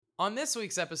on this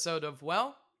week's episode of,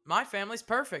 well, My Family's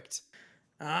Perfect.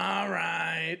 All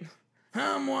right.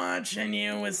 I'm watching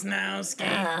you,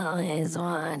 Wisnowski. Always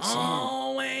watching.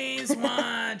 Always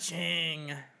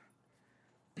watching.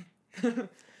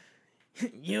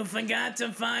 You forgot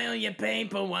to file your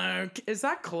paperwork. Is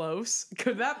that close?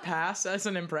 Could that pass as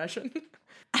an impression?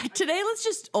 Today, let's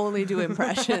just only do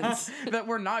impressions. That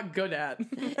we're not good at.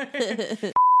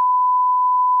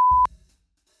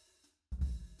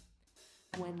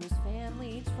 When there's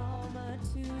family trauma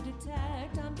to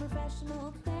detect,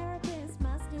 unprofessional therapists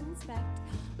must inspect.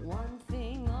 One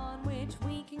thing on which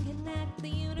we can connect, the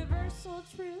universal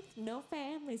truth, no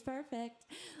family's perfect.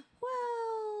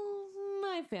 Well,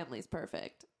 my family's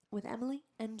perfect. With Emily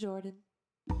and Jordan.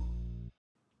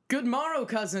 Good morrow,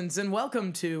 cousins, and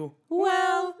welcome to,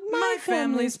 Well, my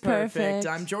family's perfect.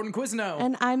 I'm Jordan Quizno.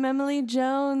 And I'm Emily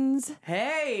Jones.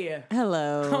 Hey!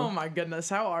 Hello. Oh my goodness,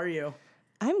 how are you?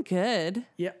 I'm good.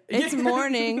 Yeah. It's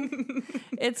morning.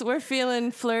 We're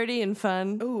feeling flirty and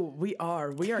fun. Ooh, we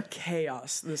are. We are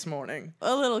chaos this morning.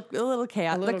 A little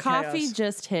chaos. little The coffee chaos.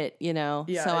 just hit, Yeah,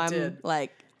 so it I'm did.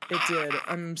 like, It did.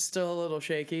 I'm still a little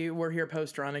shaky. We're here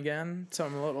post-run again, so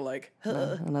I'm a little like,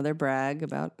 another brag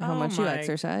about how Oh much you my-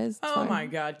 exercise. It's oh fine. my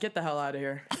God, get the hell out of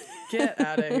here. Get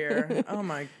out of here. Oh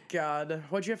my God.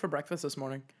 What'd you have for breakfast this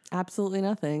morning? Absolutely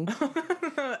nothing.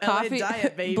 LA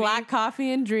diet, baby. Black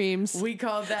coffee and dreams. We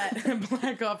call that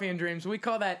black coffee and dreams. We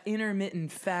call that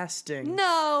intermittent fasting.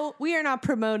 No, we are not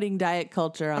promoting diet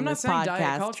culture on I'm not this saying podcast.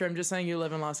 diet culture. I'm just saying you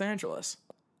live in Los Angeles.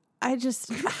 I just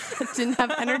didn't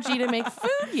have energy to make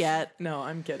food yet. No,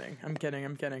 I'm kidding. I'm kidding.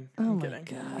 I'm kidding. Oh I'm my kidding.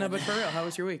 God. No, but for real, how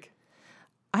was your week?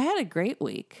 I had a great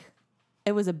week.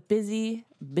 It was a busy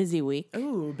week.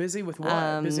 Ooh, busy with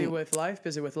what? Busy with life?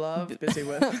 Busy with love? Busy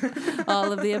with...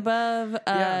 All of the above.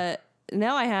 Yeah.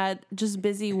 No, I had just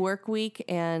busy work week,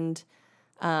 and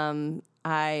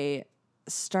I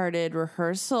started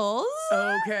rehearsals.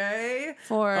 Okay.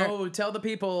 For- Oh, tell the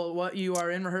people what you are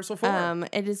in rehearsal for.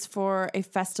 It is for a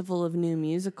festival of new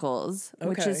musicals,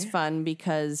 which is Okay. fun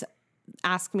because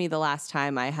ask me the last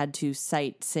time I had to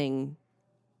sight sing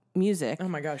music. Oh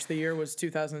my gosh, the year was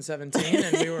 2017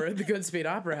 and we were at the Goodspeed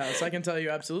Opera House. I can tell you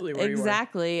absolutely where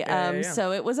Exactly. you were. Yeah.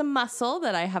 So it was a muscle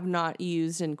that I have not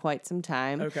used in quite some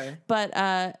time. Okay. But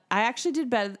I actually did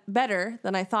better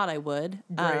than I thought I would.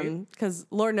 Great. Because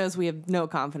Lord knows we have no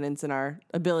confidence in our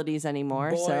abilities anymore.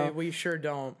 Boy, so we sure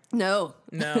don't. no.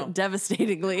 No.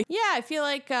 Devastatingly. Yeah, I feel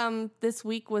like this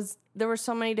week there were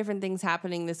so many different things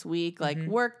happening this week. Like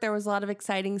work, there was a lot of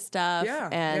exciting stuff. Yeah,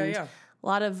 And yeah. a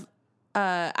lot of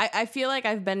I feel like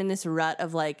I've been in this rut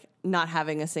of like not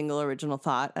having a single original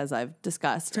thought, as I've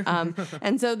discussed.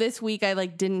 And so this week I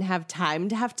like didn't have time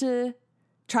to have to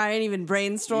try and even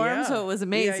brainstorm. Yeah. So it was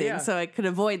amazing. Yeah. So I could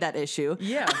avoid that issue.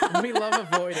 Yeah, we love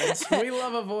avoidance. We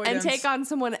love avoidance. And take on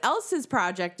someone else's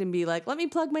project and be like, let me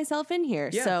plug myself in here.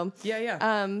 Yeah. So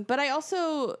Yeah. but I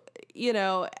also,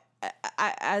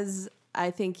 as I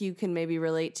think you can maybe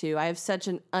relate to, I have such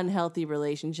an unhealthy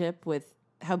relationship with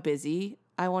how busy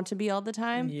I want to be all the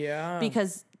time. Yeah.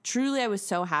 Because truly I was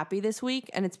so happy this week,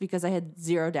 and it's because I had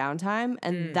zero downtime,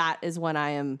 and that is when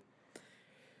I am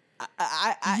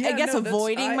I guess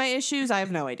avoiding my issues. I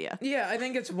have no idea. Yeah, I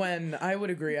think it's when, I would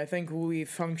agree, I think we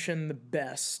function the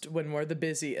best when we're the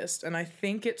busiest. And I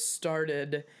think it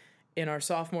started in our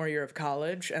sophomore year of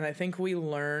college, and I think we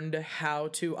learned how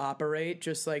to operate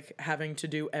just like having to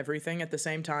do everything at the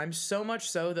same time. So much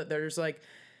so that there's like,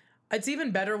 it's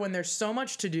even better when there's so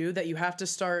much to do that you have to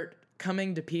start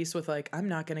coming to peace with like, I'm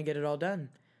not going to get it all done.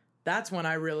 That's when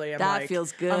I really am That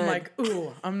feels good. I'm like,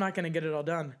 ooh, I'm not going to get it all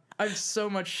done. I have so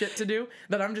much shit to do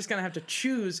that I'm just going to have to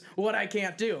choose what I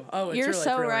can't do. Oh, it's You're really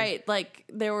so thrilling. right. Like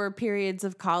there were periods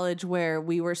of college where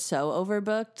we were so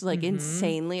overbooked, like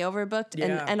insanely overbooked.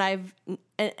 Yeah.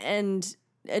 And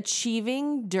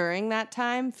achieving during that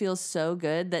time feels so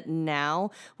good that now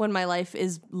when my life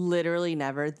is literally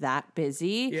never that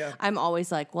busy, Yeah. I'm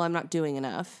always like, well, I'm not doing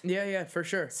enough. Yeah, for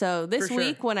sure. So this For sure.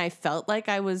 week when I felt like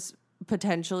I was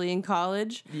potentially in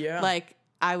college, Yeah. like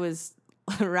I was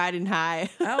riding high.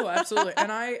 Oh, absolutely.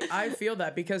 And I feel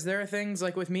that because there are things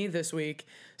like with me this week,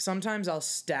 sometimes I'll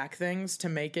stack things to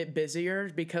make it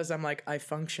busier because I'm like, I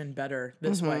function better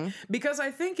this way. Because I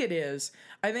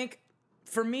think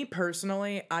for me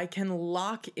personally, I can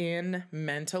lock in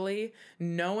mentally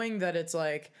knowing that it's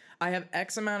like, I have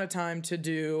X amount of time to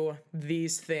do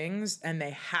these things and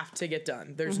they have to get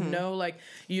done. There's no like,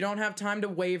 you don't have time to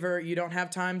waver. You don't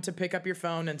have time to pick up your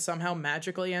phone and somehow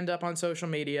magically end up on social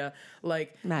media.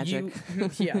 Like Magic.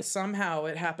 Yeah, somehow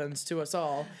it happens to us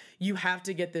all. you have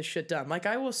to get this shit done. Like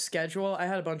I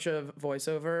had a bunch of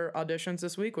voiceover auditions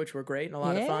this week, which were great and a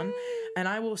lot of fun. And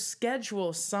I will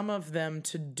schedule some of them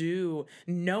to do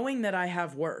knowing that I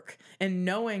have work and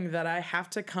knowing that I have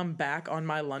to come back on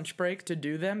my lunch break to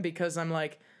do them because I'm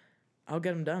like, I'll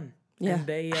get them done. Yeah,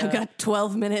 and I've got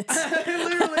 12 minutes.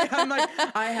 Literally, I'm like,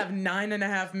 I have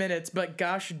 9.5 minutes, but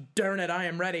gosh darn it, I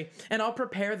am ready. And I'll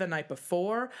prepare the night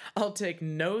before. I'll take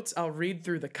notes. I'll read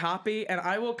through the copy, and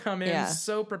I will come in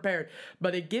so prepared.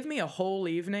 But it give me a whole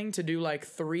evening to do like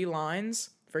 3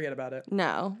 lines. Forget about it.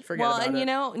 No. Forget about it. You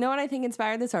know what I think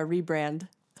inspired this? Our rebrand.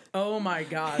 Oh my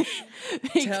gosh.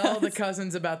 Tell the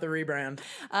cousins about the rebrand.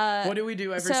 What do we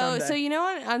do every Sunday? So you know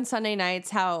on Sunday nights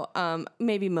how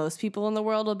maybe most people in the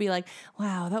world will be like,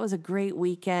 wow, that was a great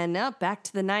weekend. Up back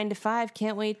to the 9 to 5.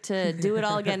 Can't wait to do it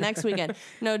all again next weekend.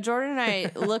 No, Jordan and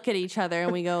I look at each other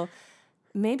and we go,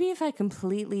 maybe if I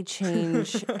completely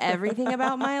change everything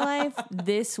about my life,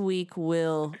 this week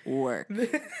will work.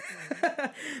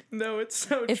 No, it's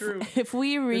so true. If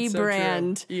we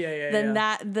rebrand,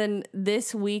 so then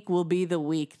this week will be the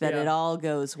week that it all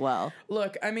goes well.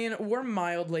 Look, I mean, we're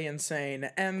mildly insane,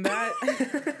 and that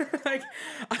like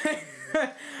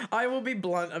I will be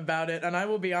blunt about it, and I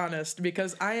will be honest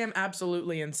because I am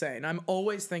absolutely insane. I'm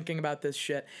always thinking about this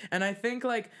shit, and I think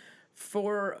like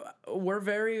we're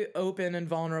very open and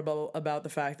vulnerable about the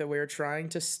fact that we're trying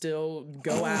to still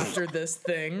go after this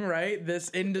thing, right? This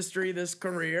industry, this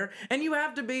career. And you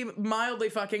have to be mildly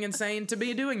fucking insane to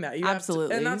be doing that.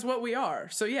 Absolutely. And that's what we are.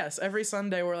 So yes, every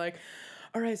Sunday we're like,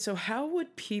 all right, so how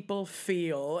would people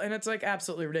feel? And it's like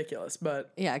absolutely ridiculous,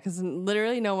 but... Yeah, because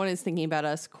literally no one is thinking about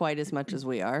us quite as much as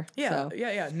we are. Yeah, so.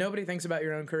 yeah. Nobody thinks about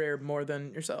your own career more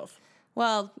than yourself.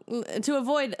 Well, to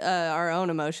avoid our own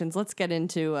emotions, let's get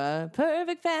into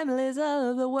perfect families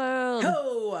of the world.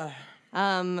 Oh!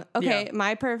 Okay, Yeah.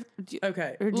 my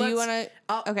Okay. Or do you want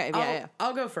to? Okay, yeah.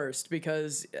 I'll go first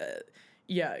because,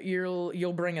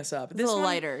 you'll bring us up. It's a little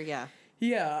lighter, yeah.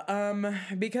 Yeah,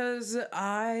 because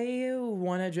I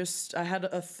had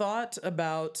a thought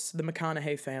about the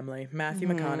McConaughey family, Matthew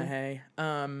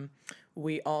McConaughey.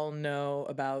 We all know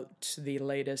about the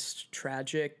latest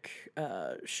tragic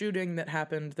shooting that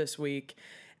happened this week,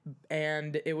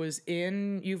 and it was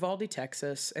in Uvalde,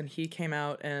 Texas, and he came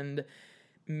out and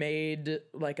made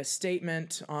like a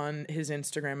statement on his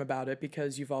Instagram about it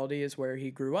because Uvalde is where he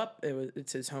grew up.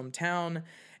 It's his hometown,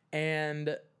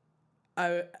 and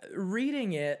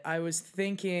reading it, I was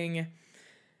thinking,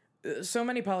 so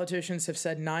many politicians have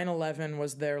said 9/11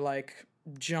 was their like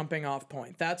jumping off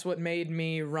point. That's what made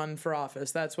me run for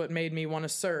office. That's what made me want to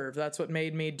serve. That's what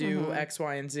made me do X,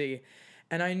 Y, and Z.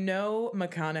 And I know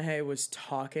McConaughey was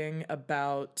talking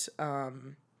about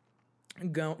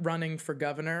running for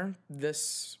governor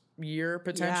this year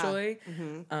potentially.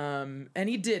 Yeah. And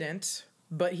he didn't.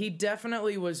 But he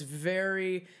definitely was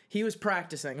he was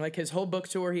practicing. Like his whole book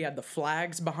tour, he had the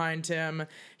flags behind him.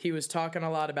 He was talking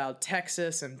a lot about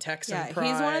Texas and Texan pride.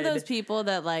 He's one of those people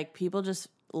that like people just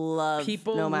love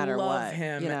no matter what.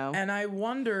 Him. You know? And I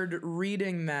wondered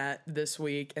reading that this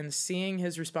week and seeing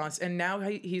his response. And now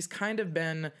he's kind of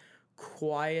been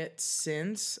quiet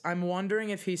since. I'm wondering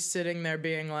if he's sitting there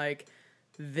being like,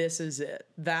 this is it.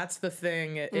 That's the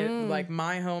thing. Like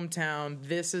my hometown,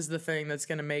 this is the thing that's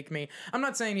going to make me... I'm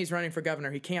not saying he's running for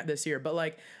governor. He can't this year. But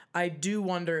like, I do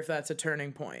wonder if that's a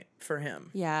turning point for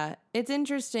him. Yeah. It's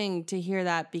interesting to hear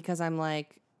that because I'm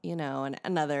like, you know,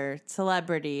 another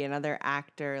celebrity, another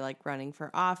actor like running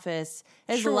for office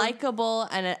is likable.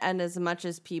 And as much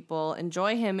as people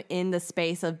enjoy him in the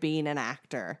space of being an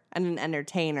actor and an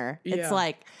entertainer, it's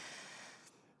like,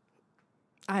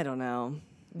 I don't know.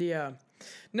 Yeah.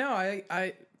 No,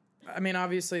 I mean,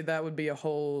 obviously that would be a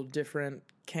whole different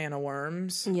can of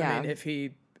worms. Yeah. I mean,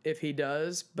 if he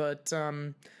does, but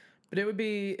it would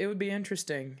be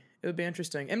interesting. It would be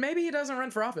interesting. And maybe he doesn't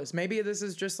run for office. Maybe this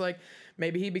is just like,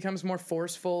 maybe he becomes more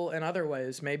forceful in other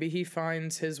ways. Maybe he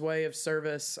finds his way of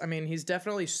service. I mean, he's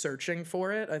definitely searching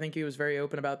for it. I think he was very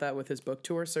open about that with his book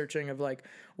tour, searching of like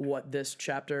what this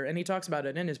chapter, and he talks about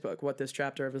it in his book, what this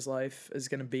chapter of his life is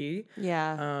going to be.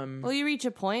 Yeah. Well, you reach a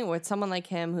point with someone like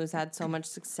him who's had so much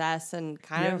success and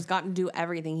kind of has gotten to do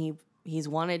everything he's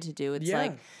wanted to do. It's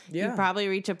you probably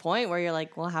reach a point where you're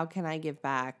like, well, how can I give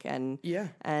back?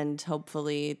 And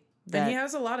hopefully and he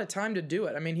has a lot of time to do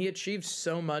it. I mean, he achieved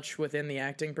so much within the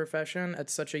acting profession at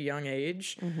such a young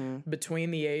age,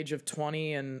 between the age of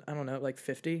 20 and, I don't know, like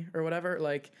 50 or whatever.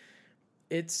 Like,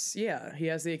 he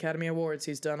has the Academy Awards.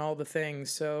 He's done all the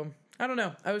things. So, I don't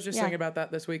know. I was just thinking about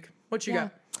that this week. What you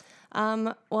got?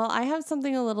 Well, I have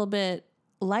something a little bit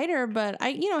lighter, but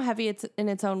heavy it's in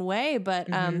its own way. But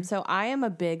so I am a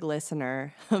big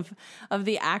listener of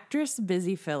the actress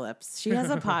Busy Phillips. She has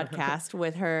a podcast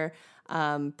with her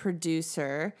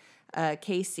producer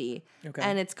Casey,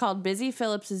 and it's called Busy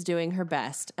Phillips is Doing Her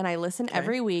Best. And I listen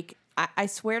every week. I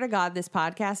swear to God, this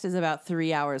podcast is about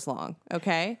 3 hours long.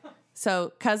 Okay.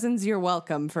 So, cousins, you're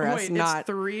welcome for us not it's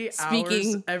 3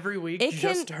 speaking hours every week,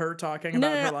 just her talking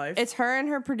about her life. It's her and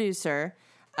her producer.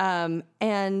 And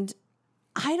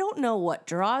I don't know what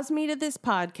draws me to this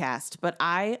podcast, but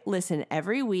I listen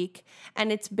every week.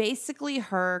 And it's basically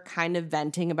her kind of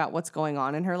venting about what's going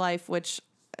on in her life, which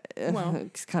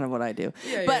it's kind of what I do.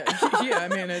 Yeah, but, yeah. I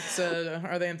mean, it's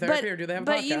are they in therapy or do they have a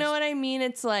podcast? But you know what I mean?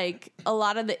 It's like a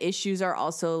lot of the issues are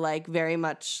also like very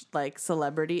much like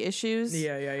celebrity issues.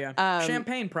 Yeah.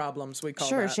 Champagne problems, we call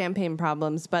that. Sure, champagne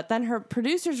problems. But then her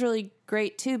producer's really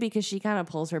great too because she kind of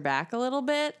pulls her back a little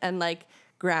bit and like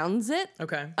grounds it.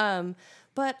 Okay.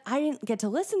 But I didn't get to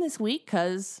listen this week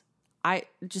because I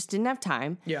just didn't have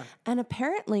time. Yeah. And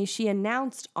apparently she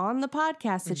announced on the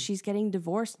podcast that she's getting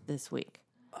divorced this week.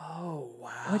 Oh,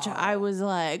 wow. Which I was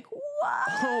like, what?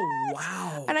 Oh,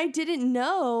 wow. And I didn't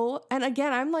know. And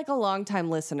again, I'm like a longtime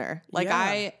listener. Like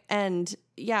her and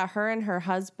her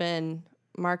husband,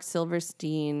 Mark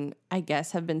Silverstein, I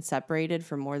guess have been separated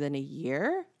for more than a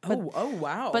year. Oh,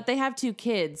 wow. But they have 2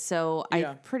 kids. So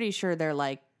I'm pretty sure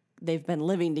they've been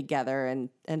living together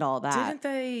and all that. Didn't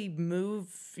they move?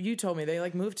 You told me they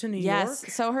like moved to New York?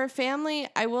 Yes. So her family,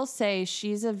 I will say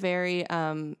she's very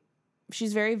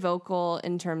vocal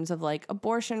in terms of like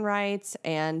abortion rights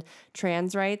and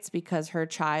trans rights because her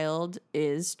child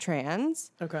is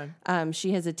trans. Okay.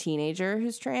 She has a teenager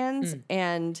who's trans.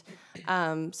 And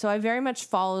so I very much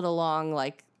followed along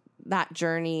like that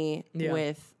journey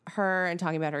with her and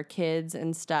talking about her kids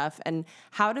and stuff and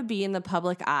how to be in the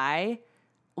public eye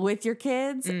with your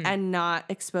kids and not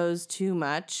expose too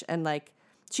much. And like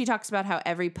she talks about how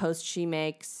every post she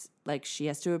makes, like she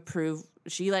has to approve.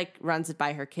 She like runs it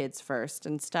by her kids first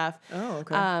and stuff. Oh,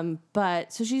 okay.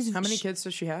 But so she's how many kids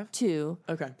does she have? 2.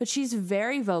 Okay. But she's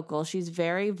very vocal. She's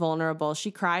very vulnerable.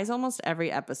 She cries almost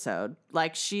every episode.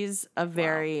 Like she's a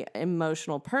very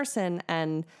emotional person.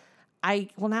 And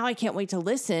now I can't wait to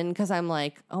listen because I'm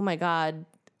like, oh my God,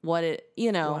 what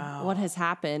has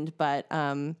happened. But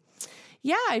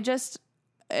I just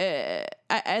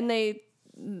and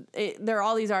there are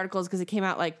all these articles because it came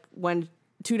out like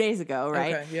 2 days ago,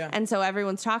 right? Okay, yeah. And so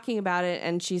everyone's talking about it,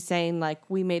 and she's saying like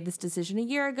we made this decision a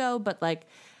year ago, but like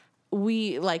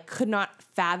we like could not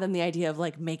fathom the idea of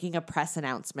like making a press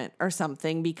announcement or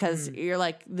something because you're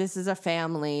like, this is a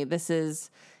family, this is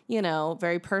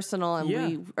very personal, and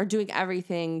we are doing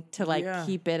everything to like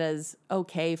keep it as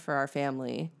okay for our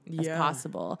family as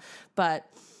possible. But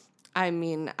I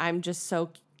mean, I'm just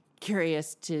so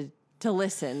curious to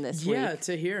listen this week. Yeah,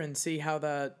 to hear and see how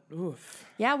that. Oof.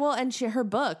 Yeah, well, and her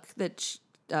book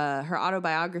her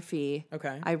autobiography.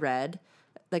 Okay. I read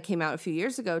that came out a few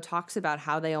years ago talks about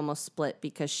how they almost split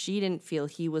because she didn't feel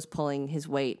he was pulling his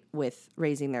weight with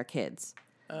raising their kids.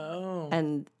 Oh.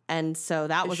 And so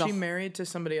that was. Is she married to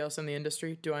somebody else in the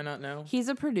industry? Do I not know? He's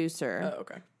a producer. Oh,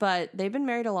 okay. But they've been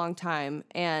married a long time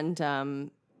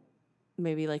and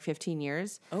maybe like 15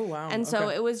 years. Oh, wow. And so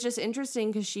it was just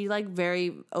interesting because she like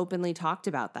very openly talked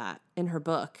about that in her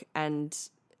book. And,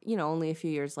 only a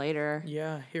few years later.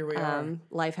 Yeah, here we are.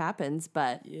 Life happens.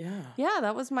 But yeah,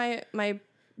 that was my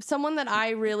someone that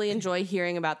I really enjoy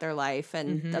hearing about their life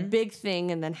and a big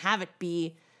thing and then have it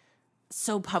be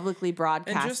so publicly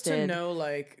broadcasted. And just to know,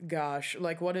 like, gosh,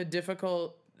 like what a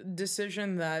difficult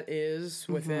decision that is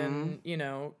within,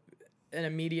 an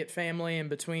immediate family and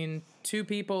between 2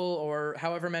 people or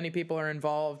however many people are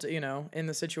involved, in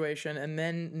the situation. And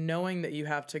then knowing that you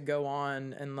have to go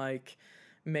on and like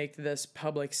make this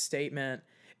public statement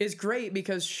is great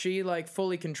because she like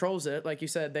fully controls it. Like you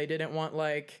said, they didn't want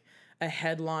like a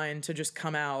headline to just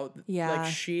come out. Yeah.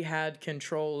 Like she had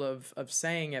control of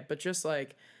saying it, but just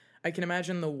like, I can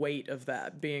imagine the weight of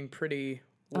that being pretty,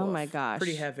 oh my gosh,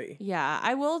 pretty heavy. Yeah.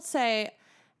 I will say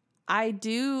I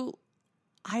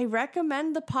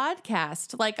recommend the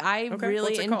podcast. Like I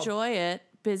really enjoy it.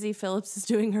 Busy Phillips is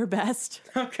doing her best.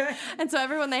 Okay. And so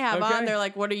everyone they have on, they're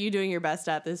like, what are you doing your best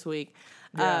at this week?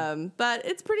 Yeah. But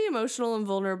it's pretty emotional and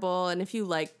vulnerable. And if you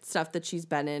like stuff that she's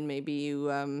been in, maybe you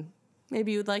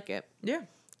would like it. Yeah.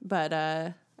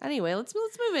 But anyway, let's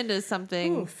move into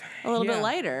something a little bit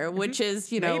lighter, which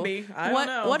is, maybe. I don't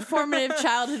know. What formative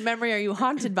childhood memory are you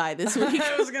haunted by this week?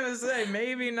 I was going to say,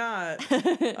 maybe not.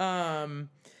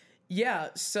 Yeah,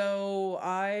 so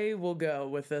I will go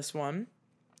with this one.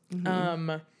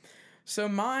 So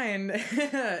mine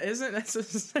isn't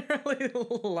necessarily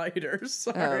lighter.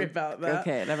 Sorry about that.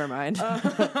 Okay, never mind.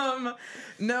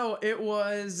 No,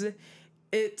 it's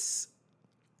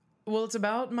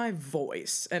about my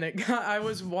voice, and I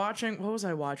was watching, what was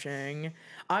I watching?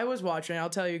 I'll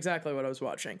tell you exactly what I was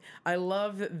watching. I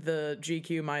love the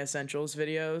GQ My Essentials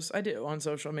videos. I do, on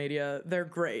social media. They're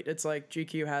great. It's like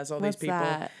GQ has all What's these people.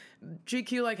 that?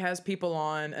 GQ like has people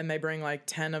on, and they bring like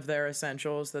 10 of their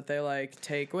essentials that they like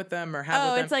take with them or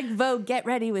have with them. It's like Vogue Get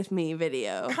Ready With Me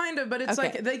video. Kind of, but it's Okay.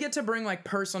 like they get to bring like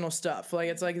personal stuff. Like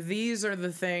it's like these are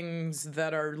the things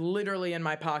that are literally in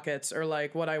my pockets or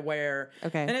like what I wear.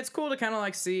 Okay. And it's cool to kind of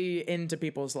like see into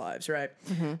people's lives, right?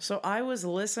 Mm-hmm. So I was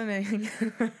listening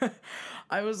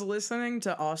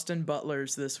to Austin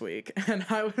Butler's this week, and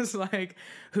I was like,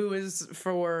 who is,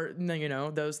 for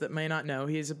those that may not know,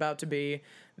 he's about to be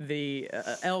the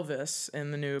Elvis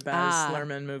in the new Baz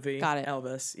Luhrmann movie. Got it.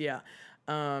 Elvis, yeah.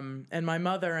 And my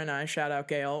mother and I, shout out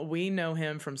Gail, we know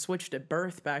him from Switched at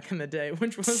Birth back in the day,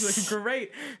 which was a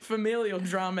great familial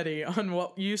dramedy on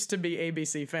what used to be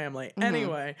ABC Family. Mm-hmm.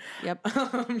 Anyway,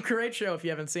 Yep. Great show if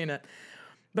you haven't seen it.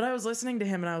 But I was listening to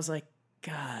him and I was like,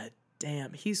 God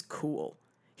damn, he's cool.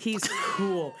 He's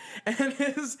cool. And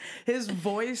his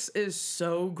voice is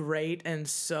so great and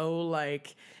so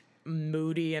like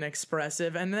moody and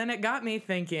expressive. And then it got me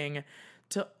thinking,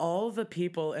 to all the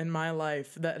people in my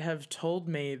life that have told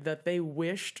me that they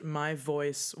wished my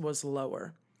voice was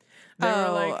lower.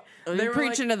 They were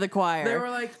preaching to the choir. They were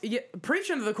like, yeah,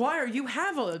 preaching to the choir. You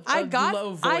have a low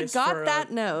voice. I got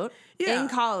that note in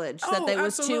college that they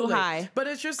was too high. But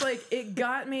it's just like, it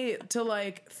got me to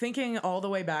like thinking all the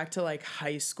way back to like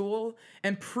high school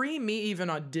and me even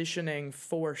auditioning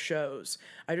for shows.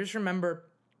 I just remember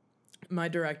my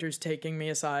directors taking me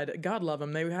aside. God love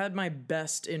them. They had my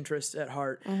best interest at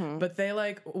heart. Mm-hmm. But they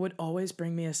like would always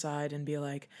bring me aside and be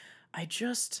like, I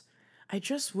just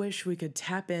wish we could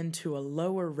tap into a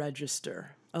lower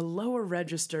register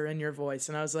in your voice.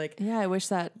 And I was like, yeah, I wish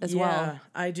that as well. Yeah,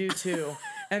 I do too.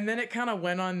 And then it kind of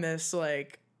went on this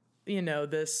like,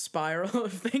 this spiral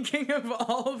of thinking of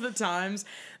all of the times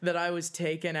that I was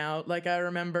taken out. Like I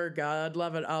remember, God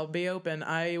love it, I'll be open,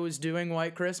 I was doing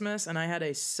White Christmas and I had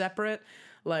a separate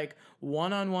like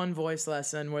one-on-one voice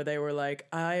lesson where they were like,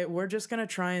 we're just gonna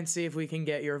try and see if we can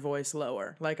get your voice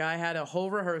lower. Like I had a whole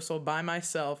rehearsal by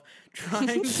myself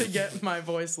trying to get my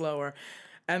voice lower.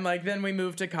 And like then we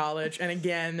moved to college, and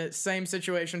again, same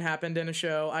situation happened in a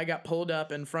show. I got pulled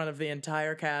up in front of the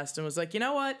entire cast and was like, you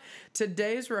know what?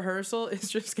 Today's rehearsal is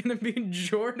just going to be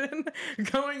Jordan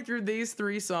going through these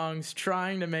 3 songs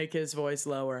trying to make his voice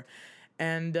lower.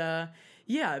 And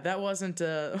yeah, that wasn't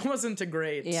a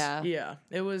great. Yeah.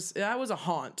 That was a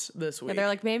haunt this week. Yeah, they're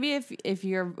like, maybe if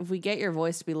we get your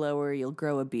voice to be lower, you'll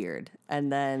grow a beard. And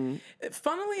then,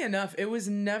 funnily enough, it was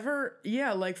never,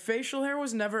 like facial hair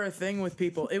was never a thing with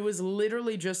people. It was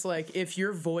literally just like, if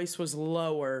your voice was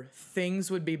lower,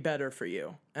 things would be better for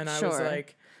you. And I was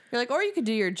like, you're like, or you could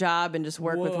do your job and just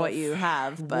work with what you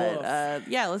have. But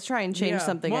let's try and change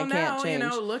something I can't change.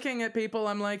 Now, looking at people,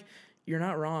 I'm like, you're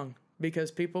not wrong.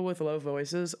 Because people with low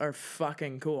voices are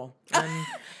fucking cool. And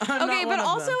I'm okay, not but one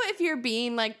also of them. if you're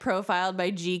being like profiled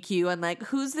by GQ and like,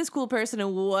 who's this cool person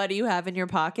and what do you have in your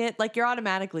pocket? Like, you're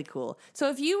automatically cool. So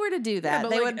if you were to do that,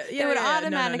 they would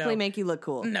automatically make you look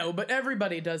cool. No, but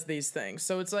everybody does these things.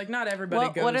 So it's like not everybody goes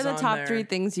on there. What are the top 3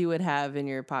 things you would have in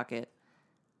your pocket?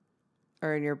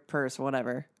 Or in your purse,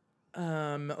 whatever.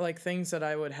 Like things that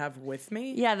I would have with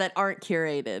me? Yeah, that aren't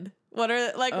curated. What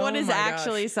is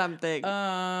actually something?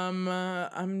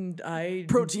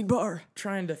 Protein bar.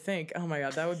 Trying to think. Oh my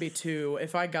God, that would be 2.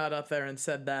 If I got up there and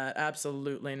said that,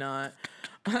 absolutely not.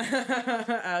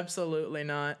 Absolutely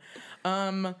not.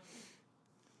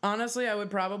 Honestly, I would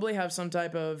probably have some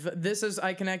type of,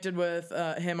 I connected with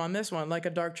him on this one, like a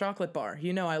dark chocolate bar.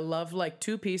 I love like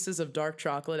 2 pieces of dark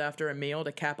chocolate after a meal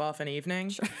to cap off an evening.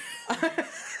 Sure.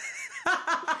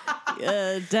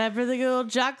 Time for the good old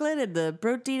chocolate and the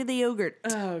protein of the yogurt.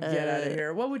 Oh, get out of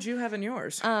here. What would you have in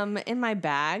yours? In my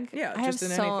bag? Yeah, I just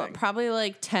have in anything. Probably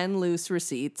like 10 loose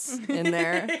receipts in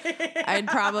there. I'd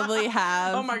probably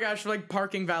have... Oh my gosh, like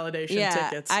parking validation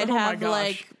tickets. I'd have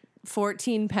like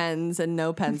 14 pens and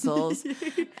no pencils.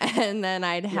 And then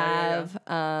I'd have...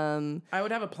 I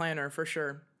would have a planner for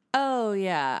sure. Oh,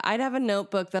 yeah. I'd have a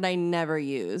notebook that I never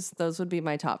use. Those would be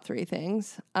my top 3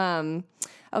 things.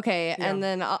 Okay, and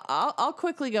then I'll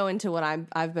quickly go into what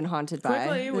I've been haunted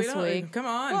by this week. Come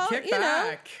on, kick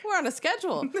back. We're on a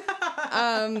schedule.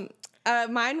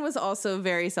 Mine was also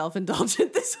very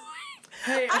self-indulgent this week.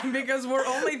 Hey, because we're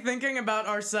only thinking about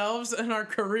ourselves and our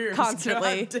careers.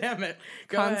 Constantly. God damn it.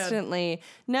 Go Constantly. ahead.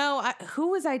 No,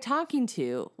 who was I talking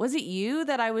to? Was it you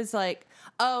that I was like,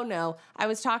 oh no, I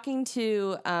was talking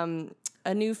to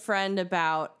a new friend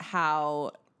about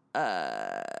how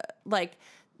like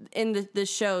in the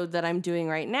show that I'm doing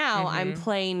right now, I'm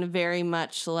playing very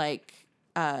much like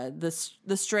the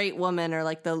straight woman or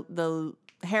like the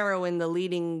heroine, the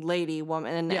leading lady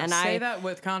woman, and say I that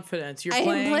with confidence. You're I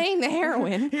am playing the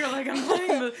heroine. You're like, I'm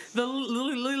playing the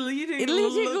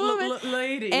leading woman.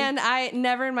 lady. And I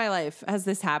never in my life has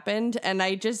this happened, and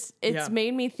it's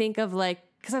made me think of like,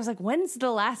 because I was like, when's the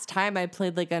last time I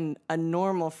played like a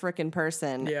normal freaking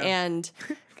person? Yeah. And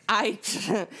I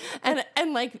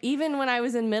and like even when I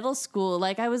was in middle school,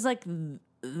 like I was like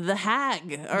the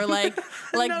hag or like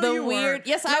No, the you weird. weren't.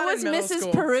 Yes, Not I was in middle Mrs.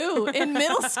 school. Peru in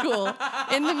middle school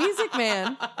in The Music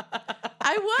Man.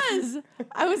 I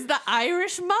was the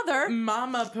Irish mother.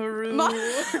 Mama Peru.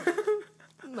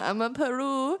 Mama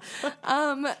Peru.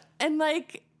 And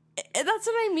like that's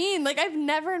what I mean. Like I've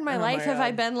never in my life have I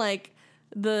God. been like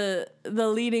the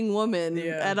leading woman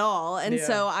at all. And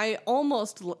so I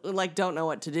almost like don't know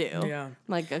what to do. Yeah. I'm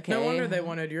like, okay. No wonder they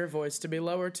wanted your voice to be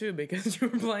lower too, because you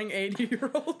were playing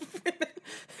 80-year-old women.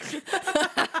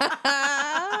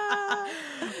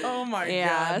 Oh my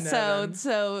God. Nevin.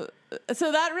 So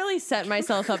that really set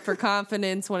myself up for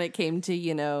confidence when it came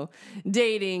to,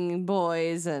 dating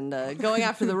boys and going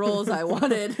after the roles I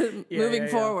wanted moving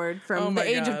forward from the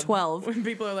age of 12. When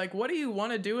people are like, what do you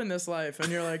want to do in this life?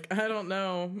 And you're like, I don't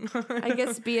know. I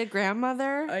guess be a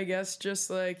grandmother. I guess just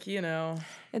like,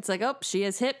 It's like, oh, she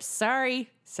has hips. Sorry,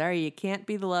 you can't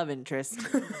be the love interest.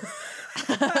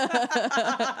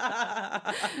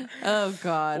 Oh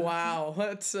God! Wow,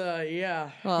 that's Well, you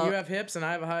have hips and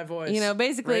I have a high voice.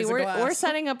 Basically, Raise a we're glass.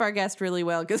 setting up our guest really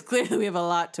well because clearly we have a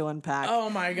lot to unpack. Oh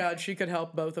my God, she could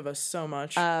help both of us so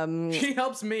much. She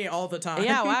helps me all the time.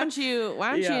 Yeah, why don't you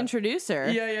introduce her?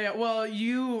 Yeah. Well,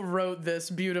 you wrote this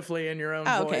beautifully in your own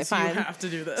voice. Okay, fine. You have to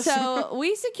do this. So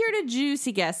we secured a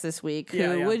juicy guest this week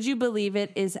who, would you believe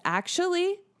it, is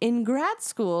actually in grad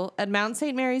school at Mount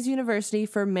St. Mary's University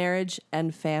for marriage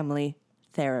and family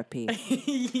therapy.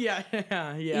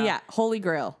 Yeah. Holy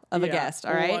grail of a guest,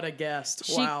 all right? What a guest.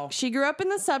 Wow. She grew up in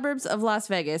the suburbs of Las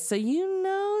Vegas, so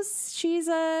she's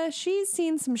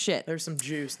seen some shit. There's some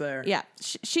juice there. Yeah.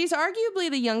 She's arguably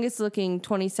the youngest looking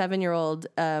 27-year-old,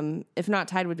 if not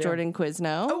tied with Jordan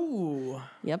Quizno. Oh.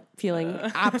 Yep. Feeling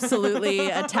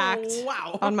absolutely attacked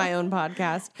on my own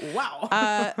podcast.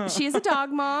 Wow. She is a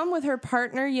dog mom with her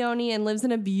partner Yoni and lives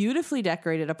in a beautifully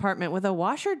decorated apartment with a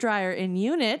washer dryer in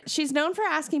unit. She's known for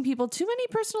asking people too many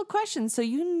personal questions, so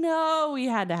we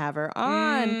had to have her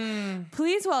on.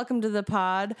 Please welcome to the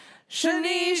pod,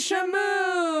 Shani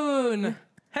Shahmoon.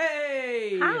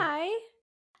 Hey. Hi.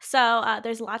 So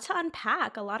there's a lot to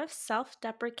unpack, a lot of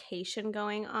self-deprecation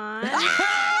going on.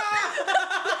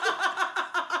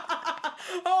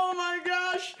 Oh my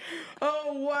gosh.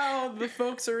 Oh wow, the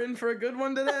folks are in for a good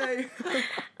one today.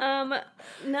 No.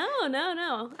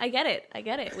 I get it.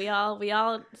 We all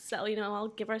all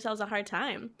give ourselves a hard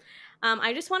time.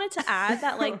 I just wanted to add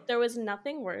that like there was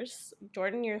nothing worse.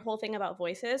 Jordan, your whole thing about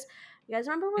voices. You guys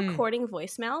remember recording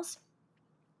voicemails?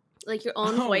 Like your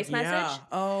own voice message?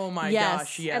 Oh my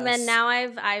gosh, yes. And then now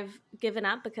I've given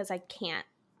up because I can't.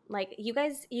 Like you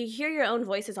guys, you hear your own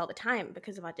voices all the time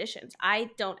because of auditions. I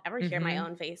don't ever hear my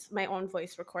own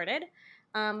voice recorded.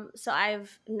 So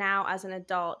I've now, as an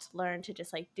adult, learned to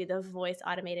just like do the voice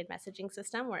automated messaging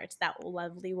system where it's that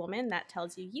lovely woman that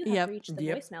tells you have reached the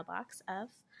voicemail box of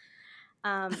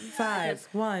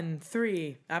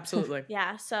 513. Absolutely.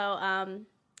 Yeah. So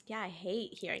I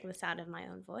hate hearing the sound of my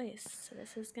own voice. So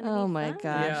this is gonna be Oh my fun.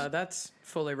 gosh. Yeah, that's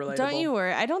fully relatable. Don't you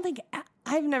worry.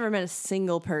 I've never met a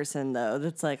single person though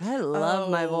that's like, I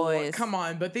love my voice. Come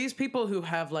on, but these people who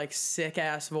have like sick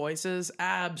ass voices,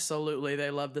 absolutely they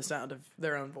love the sound of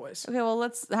their own voice. Okay, well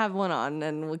let's have one on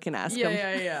and we can ask him.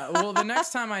 Yeah. Well, the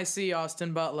next time I see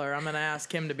Austin Butler, I'm gonna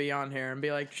ask him to be on here and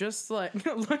be like, just like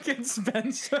look at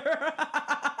Spencer.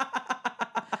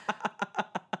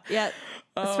 Yeah.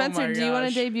 Oh Spencer, my do you want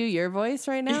to gosh. debut your voice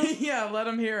right now? Yeah, let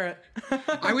him hear it.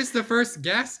 I was the first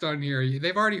guest on here.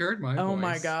 They've already heard my voice. Oh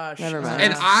my gosh. Never mind.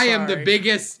 And I am the Sorry.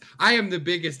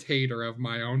 biggest hater of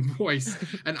my own voice.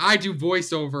 And I do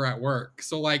voiceover at work.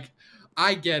 So like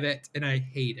I get it and I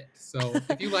hate it. So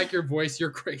if you like your voice,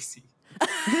 you're crazy.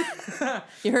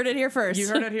 You heard it here first. You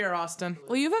heard it here, Austin.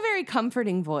 Well, you have a very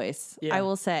comforting voice, Yeah. I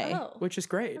will say. Oh, Which is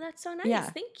great. well, that's so nice. Yeah.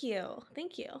 Thank you.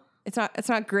 It's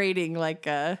not grating like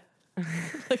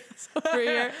Over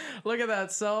here. Look at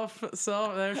that self.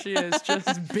 There she is,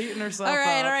 just beating herself All up.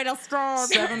 right, I'll stop.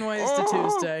 7 ways to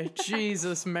Tuesday.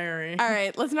 Jesus, Mary. All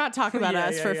right, let's not talk about Yeah,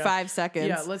 us yeah, for yeah. 5 seconds.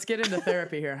 Yeah, let's get into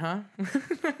therapy here, huh?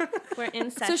 We're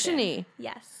in session. So, Shani,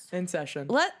 Yes. In session.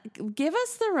 give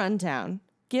us the rundown.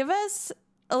 Give us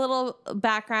a little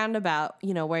background about,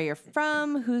 where you're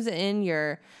from, who's in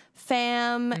your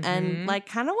fam, and like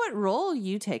kind of what role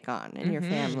you take on in your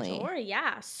family. Sure,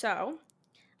 yeah. So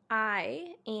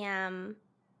I am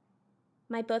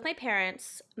both my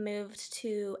parents moved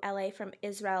to LA from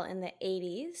Israel in the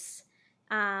 80s.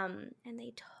 And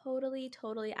they totally,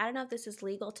 I don't know if this is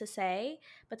legal to say,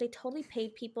 but they totally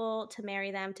paid people to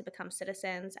marry them to become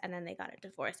citizens, and then they got a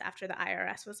divorce after the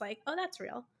IRS was like, oh, that's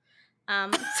real. So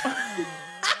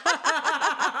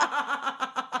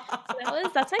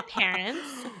that's my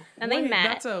parents, and they met.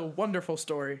 That's a wonderful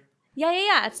story.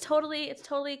 Yeah. It's totally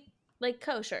like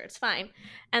kosher. It's fine.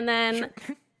 And then,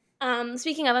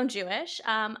 speaking of, I'm Jewish.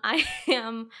 I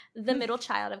am the middle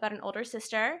child. I've got an older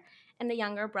sister and a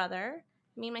younger brother.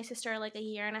 Me and my sister are like a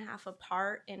year and a half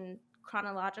apart in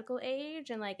chronological age,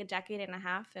 and like a decade and a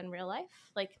half in real life,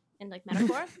 like in like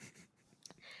metaphor.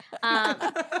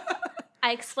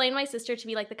 I explained my sister to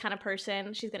be like the kind of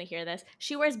person, she's gonna hear this,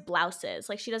 she wears blouses.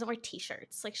 Like she doesn't wear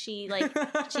t-shirts. Like she's like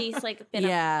been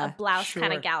a blouse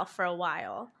kind of gal for a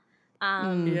while.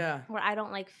 Yeah. Where I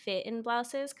don't like fit in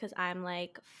blouses because I'm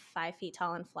like 5 feet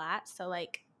tall and flat, so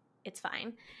like it's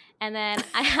fine. And then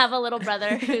I have a little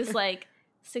brother who's like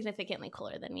significantly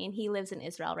cooler than me, and he lives in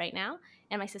Israel right now,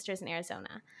 and my sister's in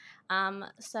Arizona.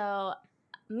 So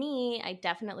me, I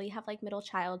definitely have like middle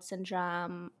child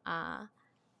syndrome.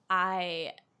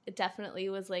 I definitely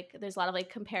was like, there's a lot of like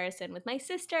comparison with my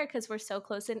sister because we're so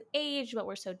close in age, but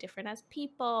we're so different as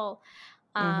people.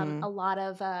 A lot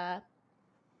of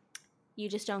you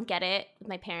just don't get it with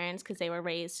my parents because they were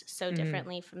raised so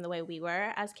differently from the way we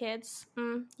were as kids.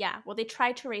 Yeah, well, they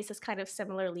tried to raise us kind of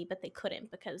similarly, but they couldn't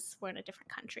because we're in a different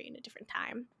country in a different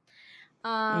time.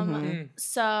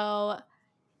 So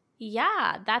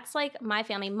yeah, that's like my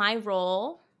family. My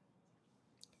role,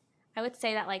 I would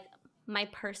say that like my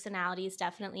personality is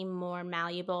definitely more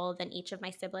malleable than each of my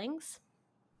siblings.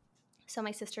 So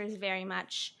my sister is very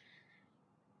much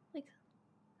like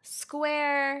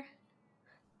square.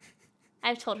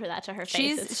 I've told her that to her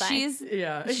face. It's fine. She's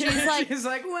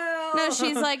like, well, no,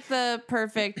 she's like the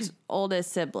perfect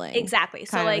oldest sibling. Exactly.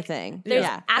 So kind like of thing. there's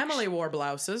Yeah. Emily wore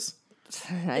blouses.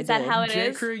 Is that how it J.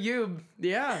 is? Crew U.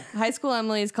 Yeah. High school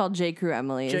Emily is called J. Crew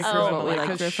Emily. J. Is Crew what Emily, we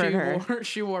like to refer to her.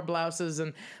 she wore blouses,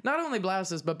 and not only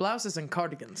blouses, but blouses and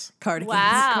cardigans. Cardigans.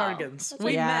 Wow. Cardigans.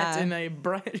 We met in a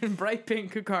bright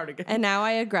pink cardigan. And now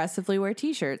I aggressively wear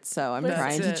t-shirts, so I'm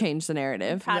trying to change the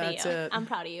narrative. That's it. I'm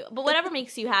proud of you. But whatever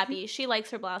makes you happy. She likes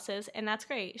her blouses, and that's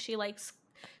great. She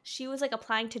was like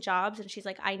applying to jobs, and she's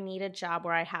like, I need a job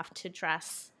where I have to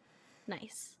dress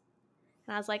nice.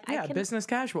 And I was like, business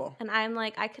casual. And I'm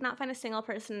like, I could not find a single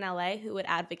person in LA who would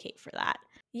advocate for that.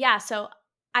 Yeah, so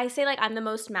I say like I'm the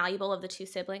most malleable of the two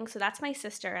siblings. So that's my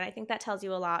sister, and I think that tells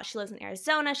you a lot. She lives in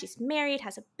Arizona. She's married,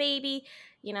 has a baby,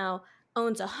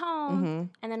 owns a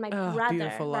home. And then my brother,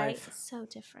 beautiful right? life. It's so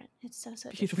different. It's so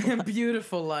different.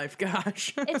 Beautiful life,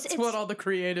 gosh. It's what all the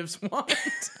creatives want.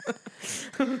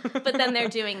 But then they're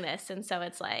doing this, and so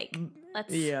it's like,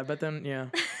 let's. Yeah, but then, yeah.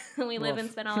 We live and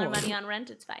spend all our money on rent.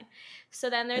 It's fine. So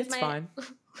then there's my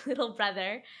little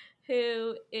brother,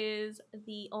 who is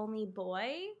the only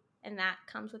boy, and that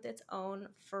comes with its own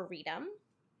freedom.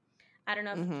 I don't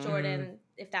know if Jordan,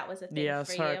 if that was a thing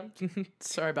for you.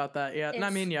 Sorry about that. Yeah, I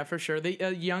mean, yeah, for sure.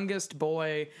 The youngest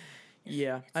boy.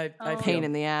 Yeah, I pain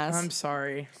in the ass. I'm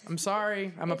sorry.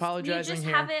 I'm apologizing here.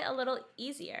 You just have it a little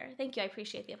easier. Thank you. I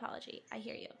appreciate the apology. I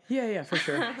hear you. Yeah, for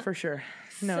sure. For sure.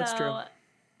 No, it's true.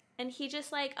 And he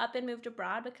just like up and moved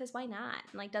abroad because why not?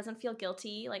 And like doesn't feel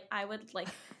guilty. Like I would like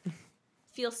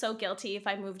feel so guilty if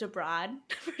I moved abroad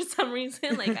for some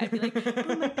reason. Like I'd be like,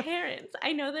 but my parents,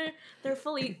 I know they're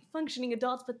fully functioning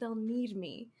adults, but they'll need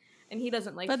me. And he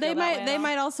doesn't like. But they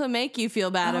might also make you feel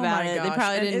bad about it. Gosh. They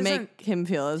probably didn't make him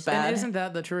feel as bad. And isn't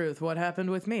that the truth? What happened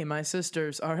with me? My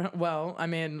sisters are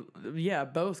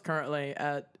both currently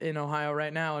in Ohio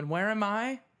right now. And where am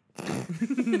I?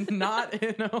 Not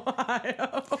in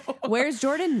Ohio. Where's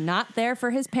Jordan? Not there for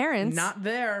his parents. Not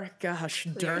there. Gosh,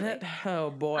 darn it. Oh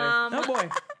boy. Oh boy.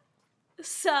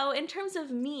 So in terms of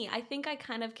me, I think I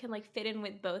kind of can like fit in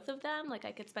with both of them. Like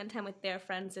I could spend time with their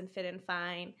friends and fit in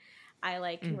fine. I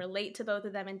like can relate to both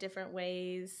of them in different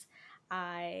ways.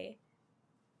 I'm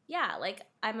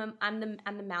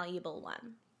the malleable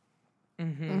one.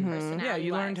 Yeah,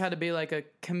 you learned how to be like a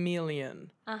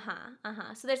chameleon.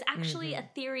 So there's actually a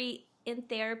theory in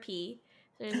therapy.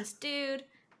 There's this dude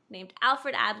named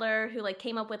Alfred Adler who like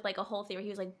came up with like a whole theory. He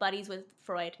was like buddies with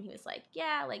Freud, and he was like,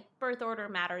 yeah, like birth order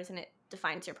matters and it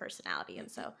defines your personality.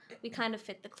 And so we kind of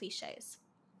fit the cliches.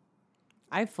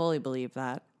 I fully believe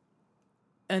that.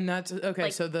 And that's okay.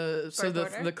 Like, so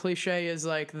the cliche is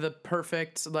like the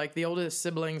perfect, like the oldest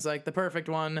sibling's like the perfect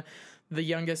one. The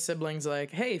youngest sibling's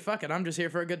like, hey, fuck it, I'm just here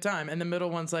for a good time. And the middle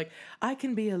one's like, I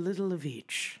can be a little of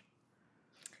each.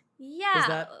 Yeah,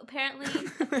 that apparently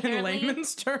in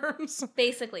layman's terms?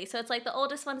 Basically. So it's like the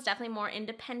oldest one's definitely more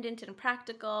independent and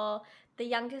practical. The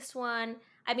youngest one,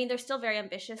 I mean, they're still very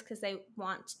ambitious because they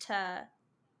want to,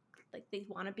 like, they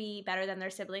want to be better than their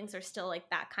siblings. There's still, like,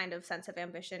 that kind of sense of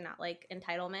ambition, not, like,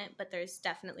 entitlement. But there's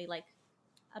definitely, like,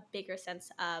 a bigger sense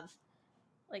of,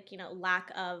 like, you know,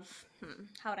 lack of,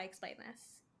 how would I explain this?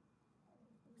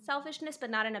 Selfishness, but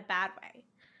not in a bad way.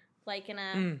 Like, in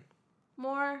a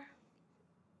more...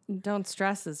 Don't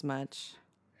stress as much.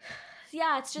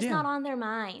 Yeah, it's just not on their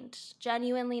mind.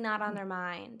 Genuinely not on their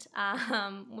mind,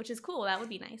 which is cool. That would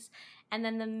be nice. And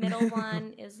then the middle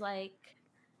one is like,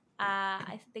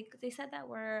 I think they said that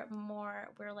we're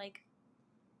like,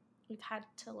 we've had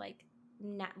to like,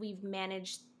 we've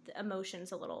managed the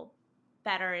emotions a little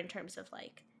better in terms of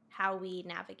like how we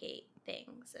navigate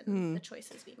things and the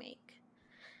choices we make.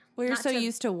 Well, you're so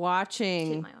used to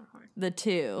watching my own horn. the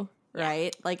two,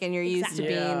 right? Like, and you're used to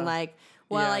being like,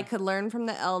 well, I could learn from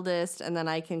the eldest, and then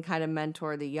I can kind of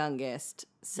mentor the youngest.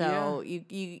 So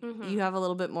you have a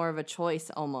little bit more of a choice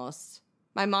almost.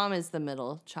 My mom is the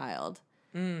middle child.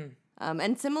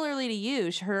 And similarly to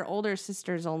you, her older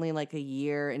sister's only like a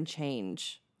year and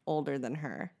change older than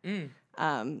her.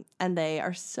 And they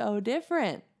are so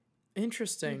different.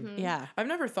 Interesting. Yeah. I've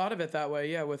never thought of it that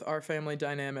way, with our family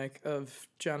dynamic of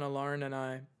Jenna, Lauren, and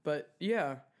I. But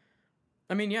yeah.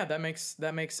 I mean, yeah, that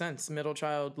makes sense. Middle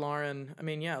child, Lauren. I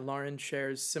mean, yeah, Lauren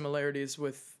shares similarities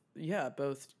with,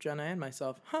 both Jenna and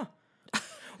myself. Huh.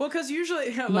 Well, because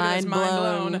usually, mind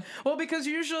blown. Well, because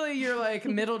usually you're like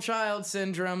middle child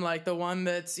syndrome, like the one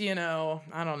that's, I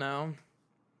don't know.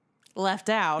 Left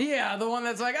out. Yeah, the one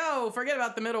that's like, oh, forget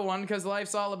about the middle one because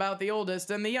life's all about the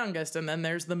oldest and the youngest, and then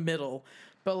there's the middle.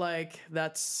 But, like,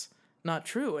 that's not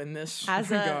true in this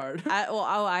regard.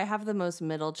 I have the most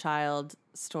middle child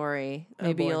story.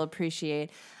 Maybe you'll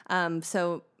appreciate.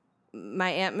 So my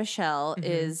Aunt Michelle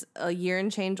is a year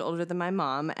and change older than my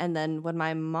mom. And then when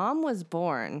my mom was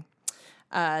born,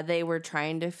 they were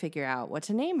trying to figure out what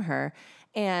to name her.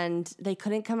 And they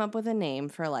couldn't come up with a name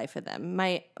for life of them.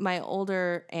 My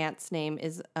older aunt's name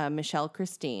is Michelle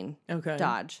Christine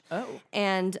Dodge. Oh.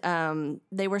 And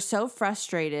they were so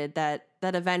frustrated that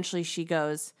eventually she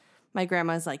goes, my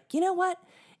grandma's like, you know what?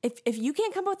 If you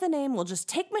can't come up with a name, we'll just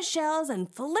take Michelle's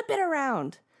and flip it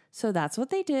around. So that's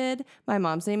what they did. My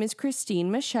mom's name is Christine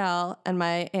Michelle, and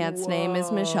my aunt's name is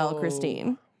Michelle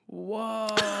Christine. Whoa.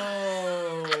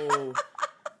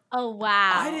 Oh,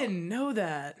 wow. I didn't know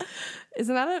that.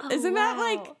 Isn't that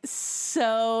like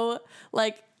so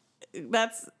like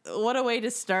that's what a way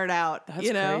to start out. That's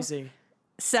crazy.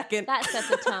 Second. That sets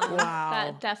a tone. Wow.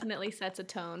 That definitely sets a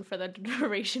tone for the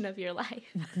duration of your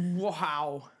life.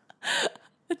 Wow.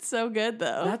 It's so good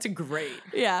though. That's great.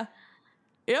 Yeah.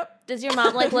 Yep. Does your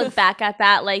mom like look back at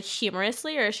that like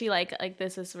humorously, or is she like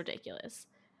this is ridiculous?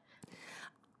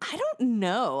 I don't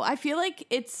know. I feel like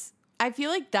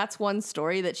that's one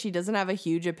story that she doesn't have a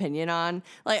huge opinion on.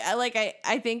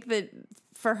 I think that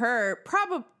for her,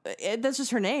 probably that's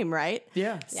just her name, right?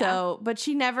 Yeah. So, but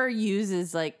she never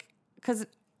uses because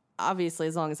obviously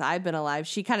as long as I've been alive,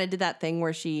 she kind of did that thing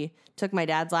where she took my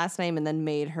dad's last name and then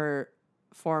made her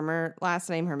former last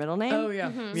name her middle name. Oh,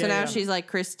 yeah. So now she's like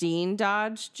Christine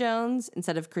Dodge Jones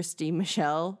instead of Christine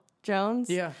Michelle Jones.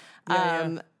 Yeah.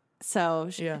 So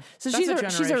That's she's a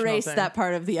she's generational erased thing. that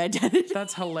part of the identity.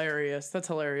 That's hilarious.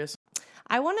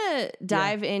 I want to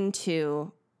dive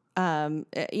into,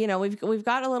 we've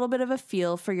got a little bit of a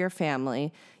feel for your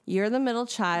family. You're the middle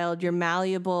child. You're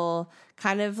malleable,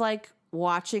 kind of like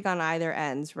watching on either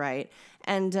ends, right?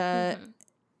 And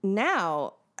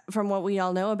now, from what we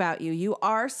all know about you, you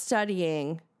are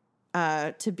studying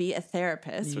to be a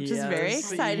therapist, which is very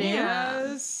exciting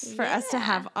for us to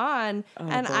have on.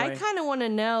 And boy. I kind of want to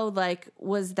know,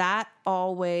 was that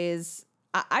always...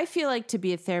 I feel like to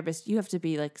be a therapist, you have to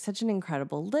be such an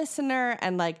incredible listener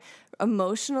and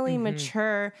emotionally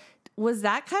mature. Was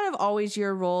that kind of always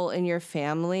your role in your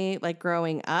family,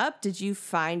 growing up? Did you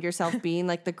find yourself being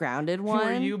the grounded one?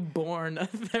 Were you born a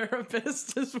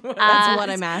therapist as well? That's what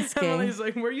I'm asking. Emily's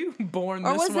like, were you born this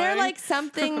way? Or was there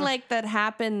something that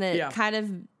happened that kind of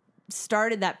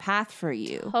started that path for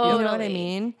you? Totally. You know what I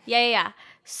mean? Yeah.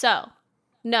 So,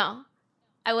 no.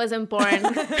 I wasn't born.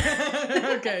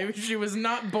 Okay, she was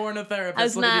not born a therapist, I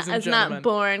was ladies and gentlemen. not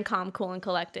born calm, cool, and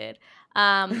collected.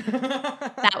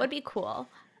 That would be cool.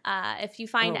 If you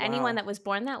find anyone that was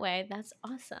born that way, that's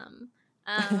awesome.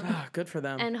 Good for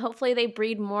them. And hopefully they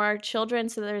breed more children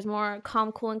so there's more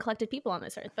calm, cool, and collected people on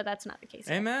this earth. But that's not the case.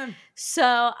 Amen. Yet.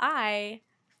 So I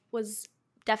was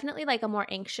definitely like a more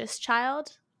anxious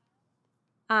child.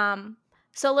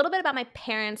 So a little bit about my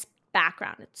parents'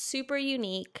 background. It's super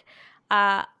unique.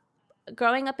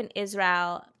 Growing up in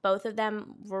Israel, both of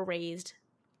them were raised.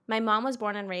 My mom was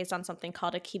born and raised on something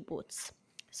called a kibbutz.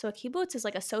 So a kibbutz is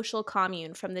like a social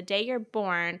commune. From the day you're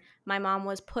born, my mom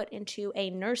was put into a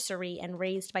nursery and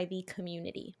raised by the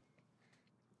community.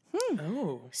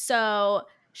 Oh. So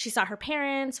she saw her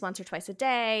parents once or twice a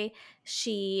day.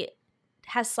 She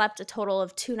has slept a total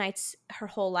of 2 nights her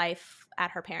whole life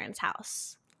at her parents'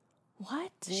 house.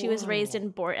 What? She was raised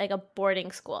in a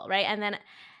boarding school, right? And then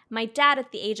my dad,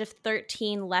 at the age of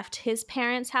 13, left his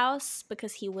parents' house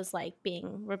because he was like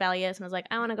being rebellious and was like,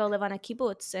 I want to go live on a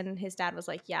kibbutz. And his dad was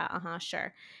like, yeah,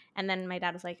 sure. And then my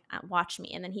dad was like, watch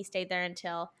me. And then he stayed there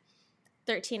until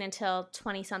 13 until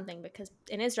 20 something, because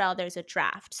in Israel there's a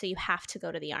draft, so you have to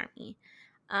go to the army.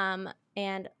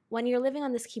 And when you're living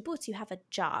on this kibbutz, you have a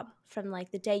job from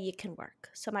like the day you can work.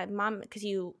 So my mom, because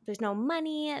there's no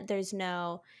money, there's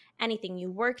no anything. You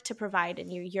work to provide,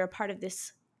 and you're a part of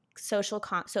this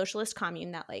socialist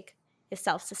commune that like is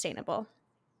self-sustainable.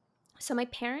 So my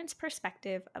parents'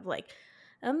 perspective of like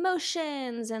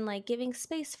emotions and like giving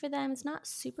space for them is not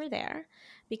super there,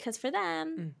 because for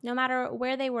them, no matter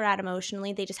where they were at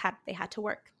emotionally, they had to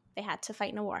work. They had to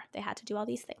fight in a war. They had to do all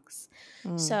these things.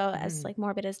 So as like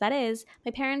morbid as that is,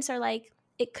 my parents are like,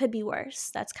 it could be worse.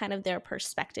 That's kind of their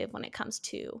perspective when it comes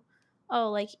to,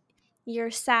 oh, like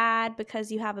you're sad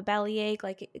because you have a bellyache.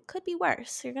 Like it could be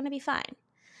worse. You're going to be fine.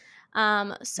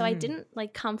 So I didn't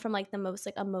like come from like the most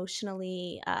like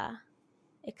emotionally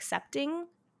accepting.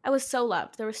 I was so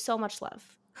loved. There was so much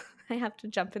love. I have to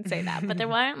jump and say that. But there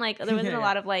wasn't a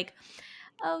lot of like,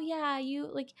 oh yeah, you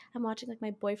like, I'm watching like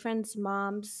my boyfriend's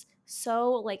mom's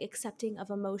so like accepting of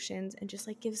emotions and just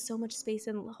like gives so much space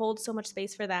and holds so much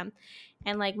space for them.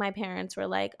 And like my parents were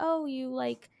like, oh, you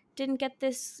like you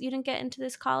didn't get into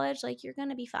this college, like you're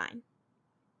gonna be fine.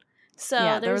 So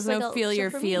yeah, there was like no feel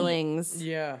your feelings.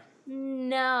 Yeah.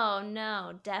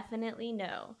 No, definitely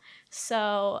no.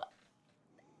 So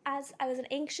as I was an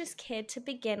anxious kid to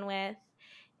begin with,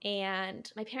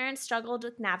 and my parents struggled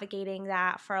with navigating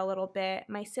that for a little bit.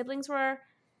 My siblings were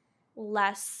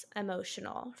less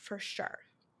emotional, for sure.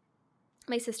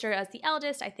 My sister, as the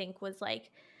eldest, I think was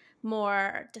like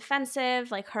more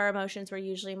defensive. Like her emotions were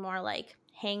usually more like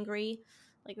hangry.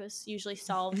 Like it was usually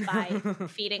solved by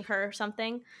feeding her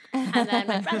something. And then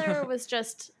my brother was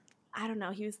just, I don't know,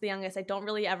 he was the youngest. I don't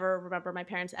really ever remember my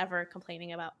parents ever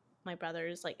complaining about my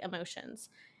brother's like emotions.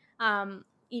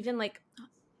 Even like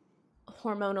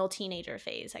hormonal teenager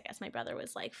phase, I guess my brother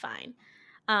was like fine.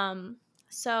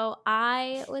 So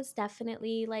I was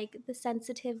definitely like the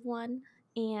sensitive one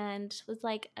and was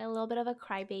like a little bit of a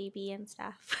crybaby and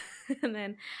stuff. And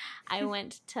then I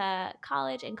went to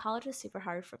college, and college was super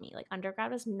hard for me. Like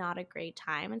undergrad was not a great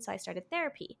time, and so I started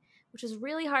therapy, which was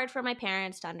really hard for my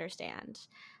parents to understand.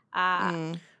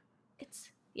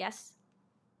 It's yes.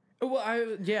 Well,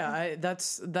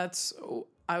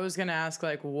 I was gonna ask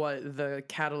like what the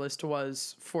catalyst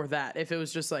was for that. If it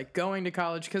was just like going to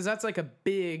college, because that's like a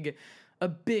big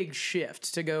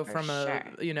shift to go from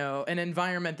an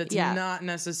environment that's not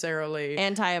necessarily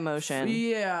anti-emotion.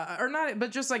 Yeah, or not,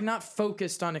 but just like not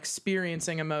focused on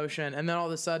experiencing emotion, and then all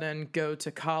of a sudden go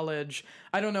to college.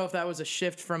 I don't know if that was a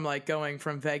shift from like going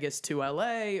from Vegas to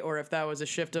LA, or if that was a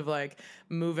shift of like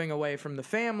moving away from the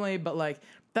family, but like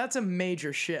that's a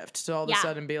major shift to all of a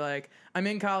sudden be like, I'm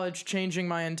in college, changing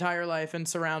my entire life and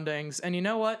surroundings, and you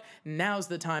know what? Now's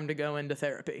the time to go into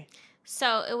therapy.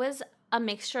 So it was a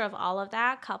mixture of all of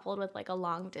that, coupled with like a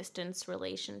long distance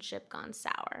relationship gone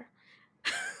sour.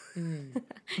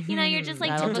 You know, you're just like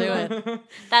that'll typical. do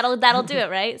it. That'll do it,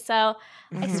 right? So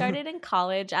I started in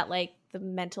college at like the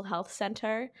mental health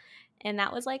center, and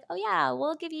that was like, oh yeah,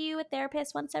 we'll give you a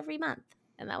therapist once every month,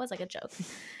 and that was like a joke.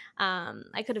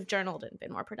 I could have journaled and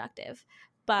been more productive,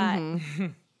 but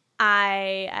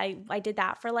I did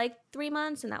that for like 3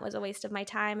 months, and that was a waste of my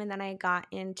time. And then I got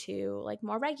into like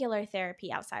more regular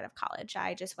therapy outside of college.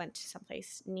 I just went to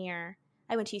someplace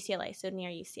I went to UCLA, so near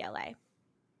UCLA.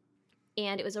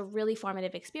 And it was a really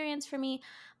formative experience for me.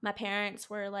 My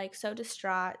parents were like so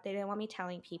distraught. They didn't want me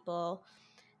telling people.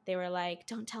 They were like,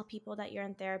 don't tell people that you're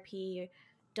in therapy.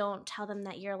 Don't tell them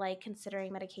that you're like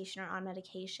considering medication or on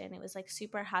medication. It was like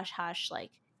super hush hush.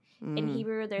 Like In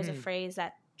Hebrew, there's a phrase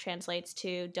that translates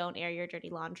to "Don't air your dirty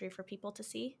laundry for people to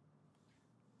see."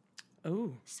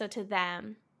 Oh. So to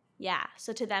them,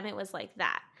 it was like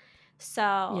that.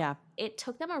 So it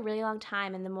took them a really long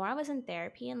time, and the more I was in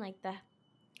therapy and like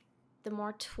the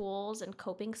more tools and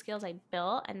coping skills I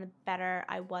built, and the better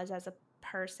I was as a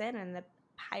person, and the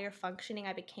higher functioning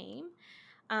I became,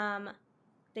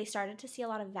 they started to see a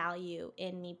lot of value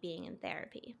in me being in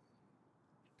therapy,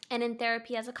 and in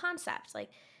therapy as a concept. Like,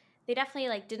 they definitely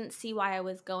like didn't see why I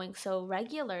was going so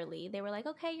regularly. They were like,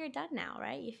 "Okay, you're done now,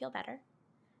 right? You feel better."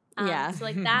 So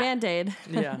like that Band-Aid.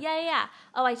 yeah.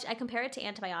 Oh, I compare it to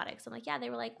antibiotics. I'm like, yeah. They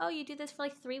were like, oh, you do this for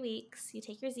like 3 weeks. You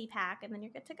take your Z-Pack, and then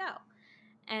you're good to go.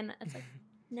 And it's like,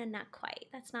 no, not quite.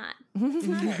 That's not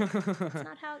it.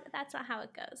 That's not how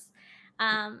it goes.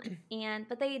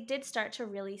 But they did start to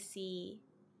really see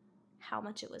how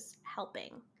much it was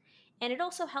helping, and it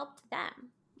also helped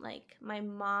them. Like, my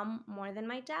mom more than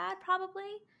my dad,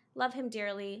 probably. Love him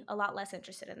dearly. A lot less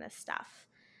interested in this stuff.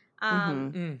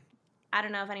 I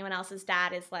don't know if anyone else's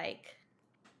dad is like,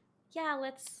 yeah,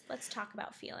 let's talk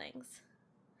about feelings.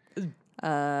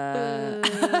 I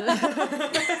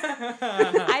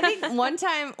think one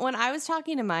time when I was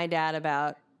talking to my dad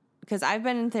about, because I've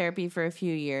been in therapy for a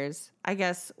few years, I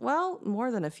guess, well, more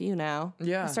than a few now.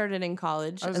 Yeah. I started in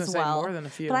college as say well. more than a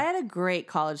few. But I had a great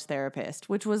college therapist,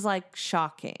 which was like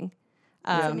shocking.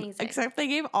 Amazing. Except they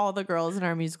gave all the girls in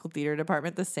our musical theater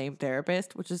department the same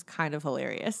therapist, which is kind of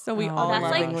hilarious. So we all That's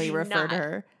like lovingly refer to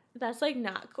her. That's like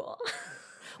not cool.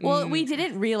 Well, we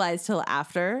didn't realize till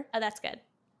after. Oh, that's good.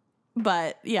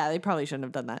 But yeah, they probably shouldn't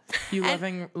have done that. You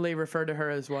lovingly refer to her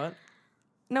as what?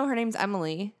 No, her name's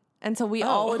Emily. And so we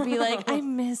all would be like, I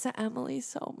miss Emily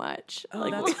so much. Oh,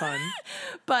 like, that's fun.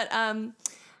 But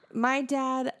my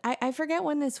dad, I forget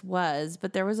when this was,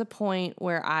 but there was a point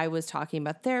where I was talking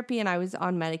about therapy and I was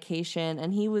on medication,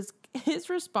 and his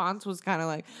response was kind of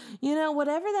like,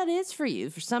 whatever that is for you.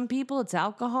 For some people, it's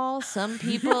alcohol. Some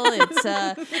people,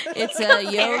 it's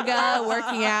yoga,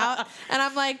 working out. And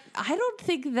I'm like, I don't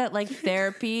think that like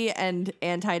therapy and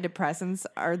antidepressants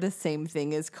are the same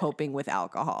thing as coping with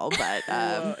alcohol. But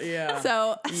yeah.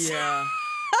 So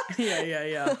Yeah.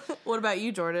 Yeah. What about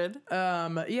you, Jordan?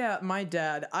 Yeah, my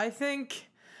dad. I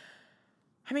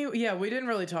mean, yeah, we didn't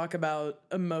really talk about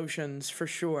emotions for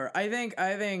sure. I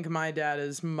think my dad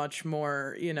is much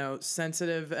more,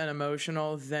 sensitive and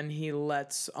emotional than he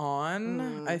lets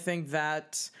on. I think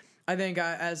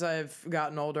as I've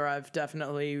gotten older, I've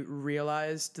definitely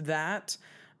realized that.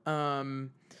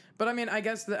 But I mean, I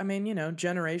guess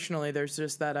generationally, there's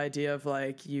just that idea of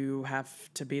like you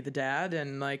have to be the dad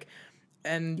and like.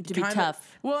 And to be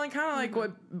tough. Well, and kind of like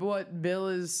what Bill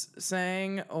is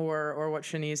saying or what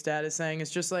Shani's dad is saying is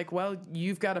just like, well,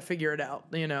 you've got to figure it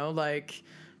out, like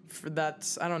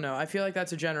that's, I don't know. I feel like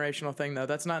that's a generational thing though.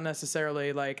 That's not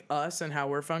necessarily like us and how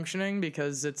we're functioning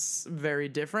because it's very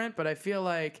different. But I feel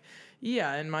like,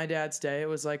 yeah, in my dad's day, it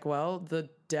was like, well, the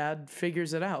dad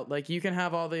figures it out. Like you can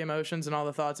have all the emotions and all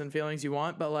the thoughts and feelings you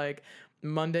want, but like,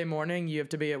 Monday morning, you have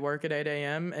to be at work at 8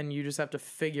 a.m. and you just have to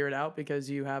figure it out because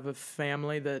you have a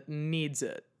family that needs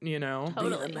it,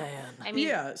 Totally. Be the man. I mean,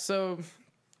 yeah, so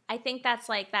I think that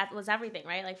was everything,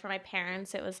 right? Like for my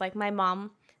parents, it was like my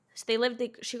mom, she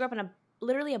grew up in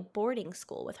literally a boarding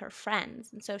school with her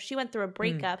friends. And so she went through a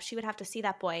breakup. She would have to see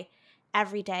that boy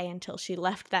every day until she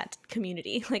left that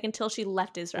community, like until she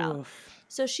left Israel. Oof.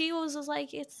 So she was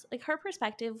like, it's like her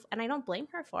perspective, and I don't blame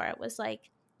her for it, was like,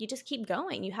 you just keep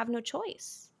going. You have no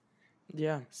choice.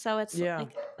 Yeah. So it's like,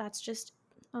 that's just,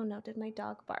 oh no, did my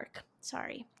dog bark?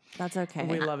 Sorry. That's okay.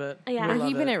 We love it. Yeah. We're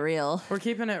keeping it real. We're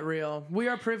keeping it real. We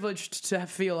are privileged to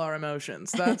feel our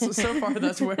emotions.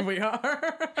 That's where we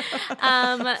are.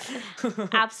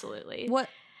 Absolutely. What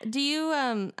do you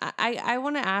I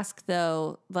want to ask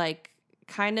though, like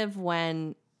kind of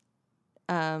when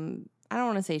I don't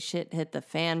want to say shit hit the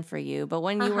fan for you, but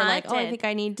when you were like, I think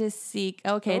I need to seek.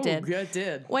 Okay, it did. Yeah, it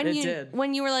did.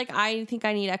 When you were like, I think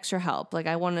I need extra help. Like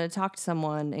I wanted to talk to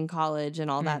someone in college and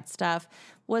all that stuff.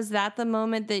 Was that the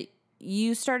moment that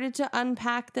you started to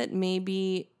unpack that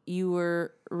maybe you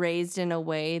were raised in a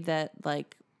way that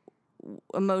like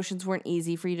emotions weren't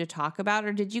easy for you to talk about?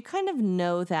 Or did you kind of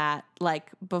know that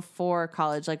like before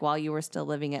college, like while you were still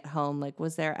living at home? Like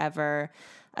was there ever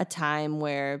a time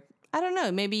where, I don't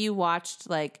know, maybe you watched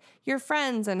like your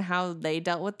friends and how they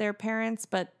dealt with their parents,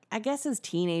 but I guess as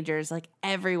teenagers, like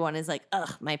everyone is like,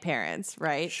 ugh, my parents,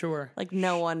 right? Sure. Like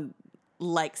no one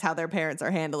likes how their parents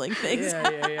are handling things.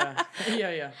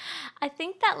 Yeah. I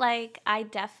think that like I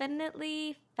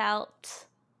definitely felt,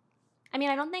 I mean,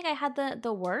 I don't think I had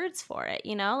the words for it,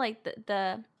 like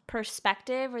the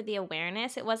perspective or the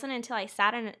awareness. It wasn't until I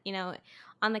sat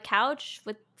on the couch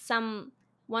with some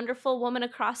wonderful woman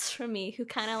across from me who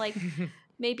kind of like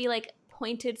maybe like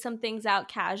pointed some things out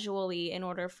casually in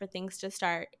order for things to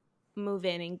start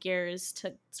moving and gears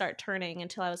to start turning,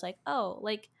 until I was like, oh,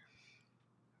 like,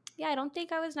 yeah, I don't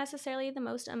think I was necessarily the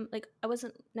most like, I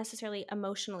wasn't necessarily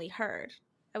emotionally heard.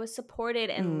 I was supported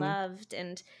and loved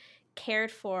and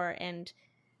cared for and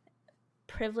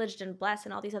privileged and blessed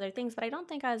and all these other things, but I don't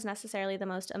think I was necessarily the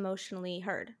most emotionally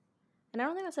heard. And I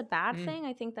don't think that's a bad thing.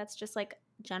 I think that's just like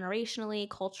generationally,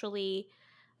 culturally,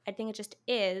 I think it just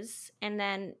is. And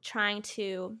then trying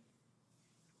to,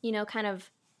 kind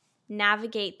of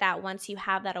navigate that once you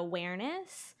have that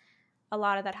awareness, a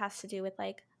lot of that has to do with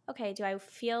like, okay, do I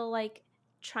feel like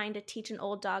trying to teach an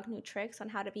old dog new tricks on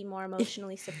how to be more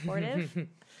emotionally supportive?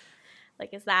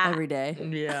 Like, is that every day?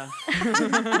 Yeah.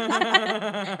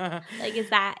 like, is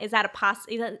that a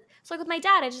possibility? So like with my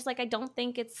dad, it's just like, I don't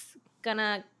think it's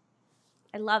gonna,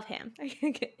 I love him. I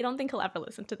don't think he'll ever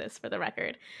listen to this, for the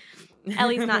record.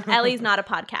 Ellie's not a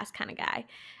podcast kind of guy.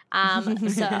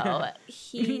 So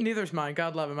Neither's mine.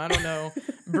 God love him. I don't know.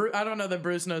 I don't know that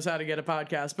Bruce knows how to get a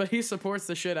podcast, but he supports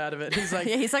the shit out of it. He's like,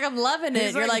 he's like, I'm loving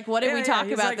it. You're like, what did we talk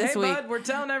He's about like, this hey, week? Bud, we're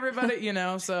telling everybody,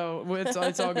 so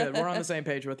it's all good. We're on the same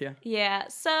page with you. Yeah.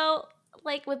 So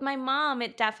like with my mom,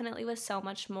 it definitely was so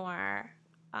much more.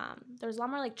 There was a lot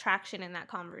more like traction in that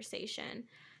conversation.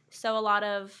 So a lot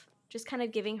of just kind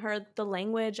of giving her the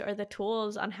language or the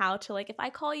tools on how to, like, if I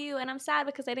call you and I'm sad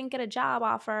because I didn't get a job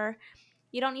offer,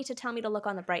 you don't need to tell me to look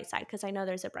on the bright side, because I know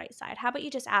there's a bright side. How about you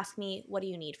just ask me, what do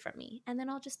you need from me? And then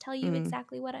I'll just tell you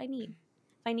exactly what I need.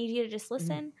 If I need you to just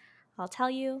listen, I'll tell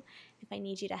you. If I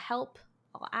need you to help,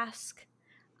 I'll ask.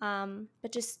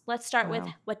 But just let's start with,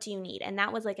 what do you need? And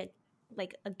that was like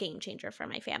a game changer for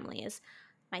my family. Is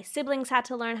my siblings had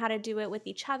to learn how to do it with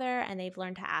each other, and they've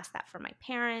learned to ask that from my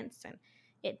parents. And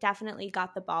it definitely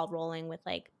got the ball rolling with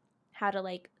like how to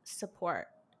like support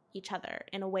each other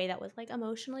in a way that was like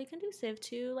emotionally conducive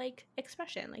to like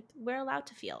expression. Like, we're allowed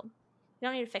to feel. You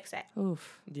don't need to fix it.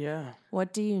 Oof. Yeah.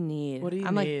 What do you need?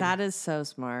 I'm like, that is so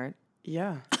smart.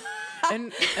 Yeah.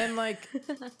 and like,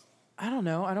 I don't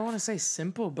know. I don't want to say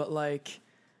simple, but like,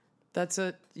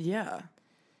 yeah.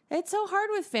 It's so hard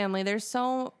with family. There's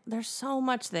so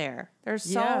much there. There's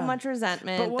so much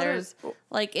resentment. There's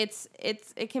like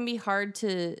it can be hard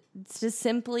to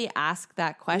simply ask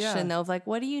that question though, of like,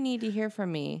 what do you need to hear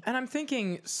from me? And I'm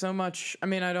thinking so much. I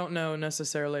mean, I don't know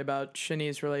necessarily about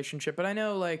Shani's relationship, but I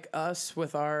know like us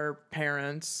with our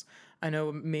parents. I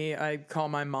know me. I call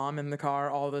my mom in the car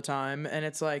all the time, and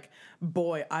it's like,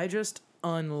 boy, I just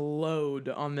unload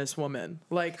on this woman,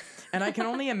 like, and I can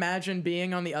only imagine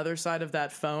being on the other side of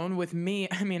that phone with me.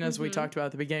 I mean, as we talked about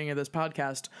at the beginning of this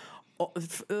podcast,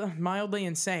 mildly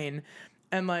insane,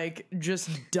 and like just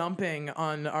dumping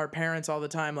on our parents all the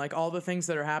time, like all the things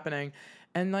that are happening.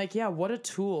 And like, yeah, what a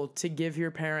tool to give your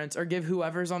parents or give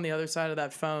whoever's on the other side of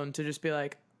that phone to just be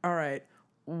like, all right,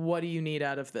 what do you need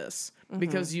out of this?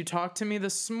 Because you talked to me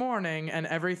this morning and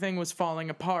everything was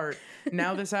falling apart.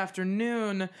 Now this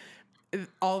afternoon,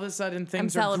 all of a sudden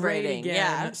things are great again.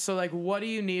 Yeah. So like, what do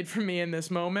you need from me in this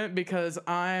moment? Because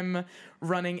I'm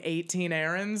running 18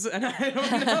 errands and I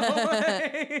don't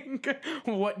know like,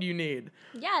 what do you need?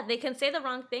 Yeah, they can say the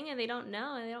wrong thing and they don't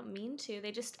know and they don't mean to.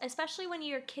 They just, especially when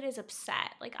your kid is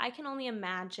upset. Like, I can only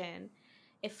imagine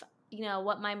if,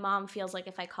 what my mom feels like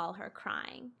if I call her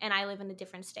crying and I live in a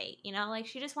different state, like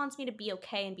she just wants me to be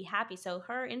okay and be happy. So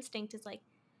her instinct is like,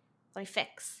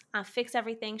 I'll fix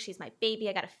everything. She's my baby.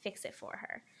 I got to fix it for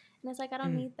her. And it's like, I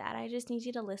don't need that. I just need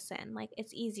you to listen. Like,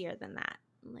 it's easier than that.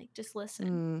 Like, just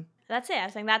listen. That's it. I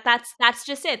was saying that's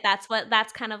just it. That's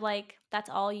kind of like, that's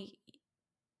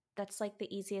like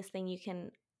the easiest thing you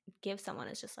can give someone,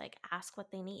 is just like, ask what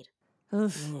they need.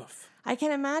 Oof. I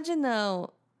can imagine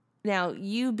though, now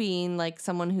you being like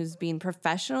someone who's been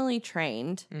professionally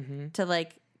trained to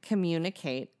like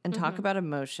communicate and talk about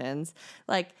emotions,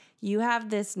 like you have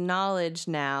this knowledge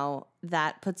now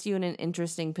that puts you in an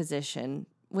interesting position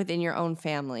within your own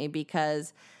family,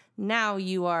 because now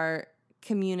you are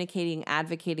communicating,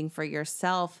 advocating for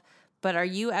yourself. But are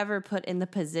you ever put in the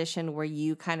position where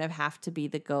you kind of have to be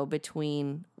the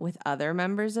go-between with other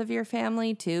members of your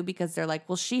family too? Because they're like,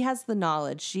 well, she has the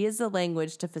knowledge, she has the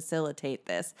language to facilitate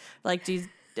this. Like,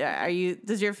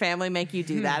 does your family make you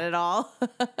do that at all?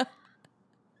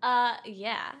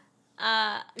 Yeah.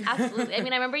 Absolutely. I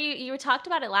mean, I remember you talked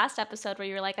about it last episode where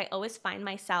you were like, I always find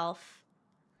myself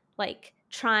like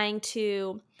trying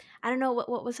to, I don't know,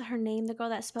 what was her name, the girl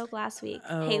that spoke last week?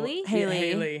 Haley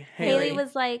Haley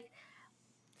was like,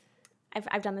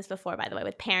 I've done this before, by the way,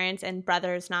 with parents and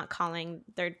brothers not calling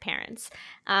their parents.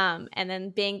 And then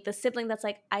being the sibling that's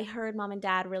like, I heard mom and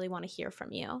dad really want to hear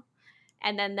from you.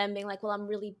 And then them being like, well, I'm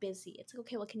really busy. It's like,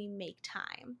 okay, well, can you make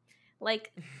time?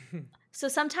 Like, so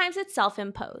sometimes it's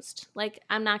self-imposed. Like,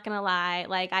 I'm not going to lie.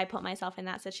 Like, I put myself in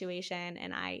that situation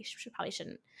and I probably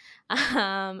shouldn't.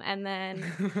 And then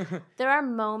there are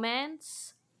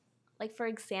moments, like, for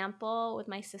example, with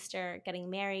my sister getting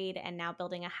married and now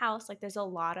building a house, like, there's a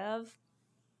lot of,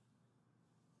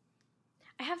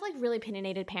 I have, like, really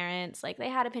opinionated parents. Like, they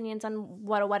had opinions on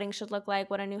what a wedding should look like,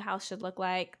 what a new house should look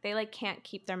like. They, like, can't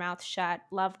keep their mouth shut.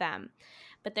 Love them.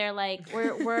 But they're like,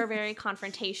 we're very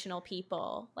confrontational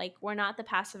people. Like, we're not the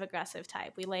passive-aggressive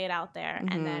type. We lay it out there,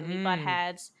 and then we butt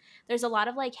heads. There's a lot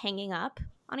of, like, hanging up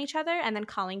on each other and then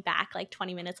calling back, like,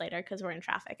 20 minutes later because we're in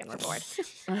traffic and we're bored.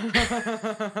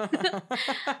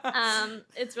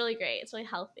 It's really great. It's really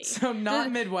healthy. So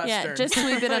not Midwestern. Yeah, just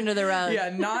sweep it under the rug. Yeah,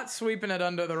 not sweeping it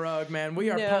under the rug, man.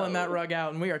 We are pulling that rug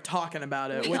out and we are talking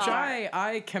about it, which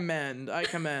I commend. I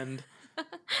commend.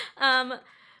 But,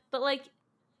 like,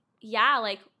 yeah,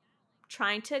 like,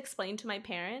 trying to explain to my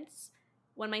parents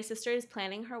when my sister is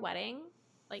planning her wedding,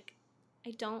 like,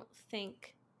 I don't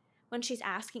think when she's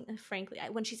asking, frankly,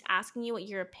 when she's asking you what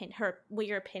your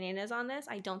opinion is on this,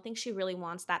 I don't think she really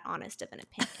wants that honest of an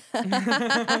opinion.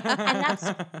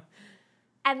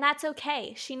 and that's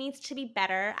okay. She needs to be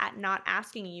better at not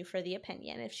asking you for the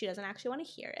opinion if she doesn't actually want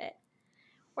to hear it.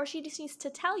 Or she just needs to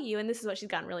tell you, and this is what she's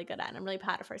gotten really good at, and I'm really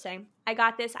proud of her, saying, I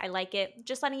got this, I like it,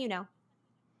 just letting you know.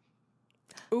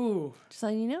 Ooh. Just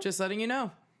letting you know? Just letting you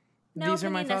know. No These are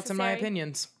my opinion thoughts and my necessary.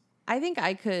 opinions. I think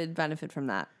I could benefit from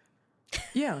that.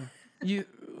 Yeah. You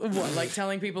what, like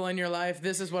telling people in your life,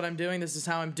 this is what I'm doing, this is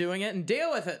how I'm doing it, and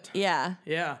deal with it. Yeah.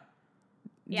 Yeah.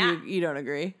 Yeah. You don't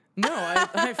agree? No,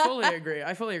 I fully agree.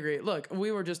 I fully agree. Look,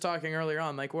 we were just talking earlier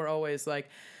on, like, we're always like,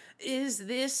 is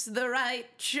this the right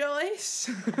choice?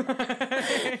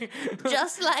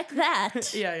 Just like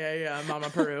that. Yeah, Mama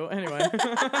Peru. Anyway.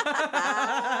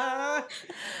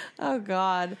 Oh,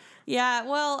 God. Yeah,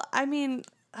 well, I mean,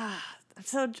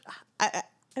 so I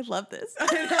love this.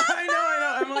 I know.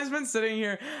 Emily's been sitting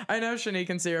here. I know Shani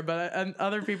can see her, but and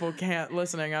other people can't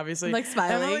listening, obviously. Like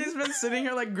smiling. Emily's been sitting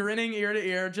here, like, grinning ear to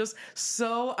ear, just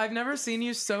so, I've never seen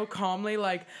you so calmly,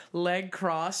 like, leg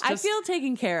crossed. I feel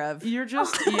taken care of. You're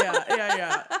just,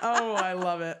 yeah. Oh, I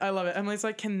love it. Emily's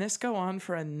like, can this go on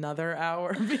for another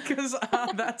hour? Because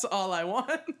that's all I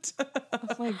want.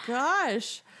 Oh, my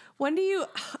gosh. When do you...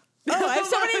 Oh, I have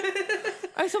so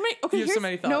many. Okay, You have so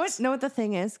many thoughts. Know what the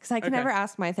thing is? Because I can never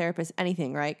ask my therapist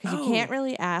anything, right? Because you can't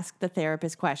really ask the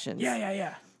therapist questions.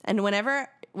 Yeah. And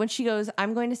when she goes,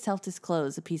 I'm going to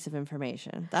self-disclose a piece of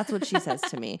information. That's what she says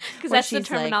to me. Because Where that's the she's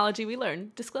like- terminology we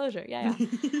learn. Disclosure. Yeah.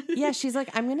 Yeah, she's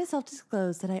like, I'm going to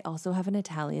self-disclose that I also have an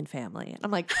Italian family. I'm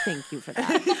like, thank you for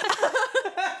that.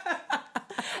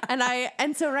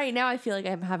 And so right now I feel like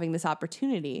I'm having this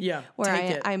opportunity. Yeah, where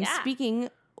take it. I'm speaking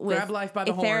with Grab life by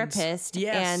the a horns. therapist,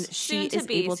 Yes. and she is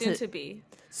able soon to be.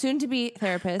 soon to be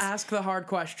therapist. Ask the hard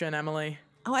question, Emily.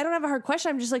 Oh, I don't have a hard question.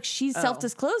 I'm just like, she's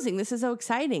self-disclosing. This is so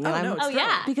exciting. Oh, no, it's Oh,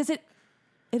 yeah. because it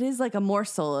is like a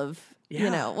morsel of, Yeah. you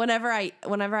know, whenever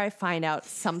I find out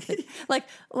something,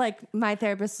 like my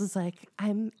therapist was like,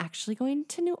 I'm actually going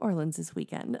to New Orleans this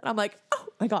weekend. And I'm like, oh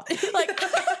my God. Like,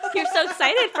 You're so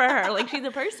excited for her. Like, she's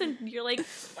a person. You're like,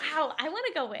 wow, I want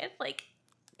to go with. Like,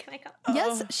 can I come?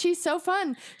 yes, she's so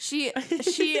fun. She,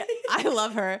 I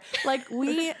love her. Like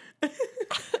I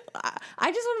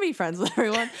just want to be friends with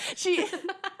everyone.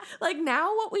 Like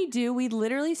now what we do, we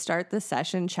literally start the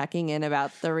session checking in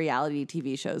about the reality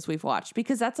TV shows we've watched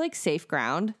because that's like safe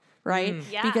ground, right?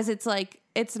 Yeah. Because it's like,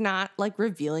 it's not like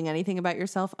revealing anything about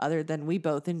yourself other than we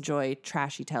both enjoy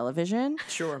trashy television.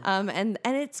 Sure. And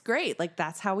it's great. Like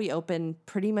that's how we open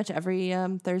pretty much every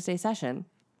Thursday session.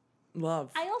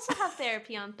 Love. I also have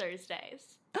therapy on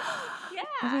Thursdays. Yeah.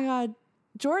 Oh my God.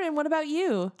 Jordan, what about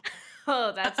you?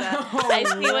 Oh, that's I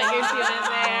see what you're doing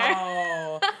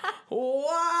there.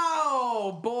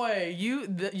 Wow, boy,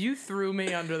 you threw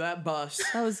me under that bus.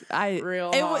 That was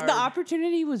Real hard. The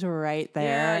opportunity was right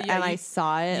there, Yeah, and I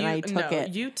saw it and I took it.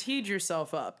 You teed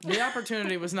yourself up. The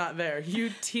opportunity was not there.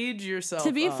 You teed yourself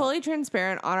To be up. fully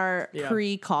transparent, on our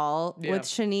pre-call with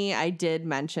Shani, I did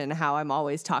mention how I'm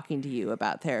always talking to you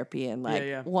about therapy and like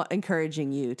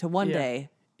encouraging you to one day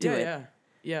do it.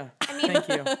 Yeah. I mean, Thank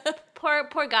you.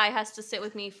 Poor guy has to sit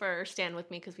with me or stand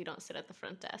with me because we don't sit at the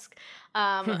front desk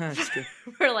That's true.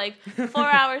 for like 4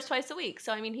 hours twice a week.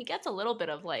 So I mean, he gets a little bit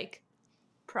of like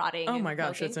prodding. Oh and my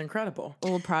gosh, poking. it's incredible. A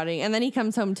little prodding. And then he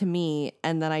comes home to me,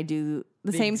 and then I do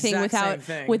the same thing exact same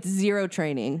thing. with zero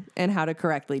training and how to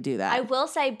correctly do that. I will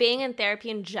say, being in therapy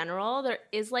in general, there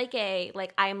is like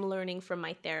I'm learning from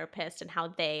my therapist and how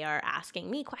they are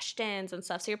asking me questions and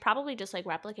stuff. So you're probably just like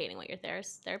replicating what your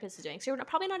therapist is doing. So you're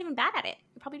probably not even bad at it.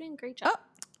 You're probably doing a great job.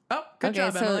 Oh, good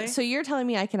job, Emily. So you're telling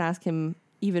me I can ask him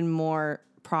even more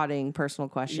prodding personal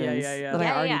questions Yeah. than I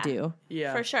Yeah, already yeah. do.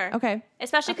 Yeah. For sure. Okay.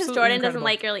 Especially because Absolutely Jordan incredible. doesn't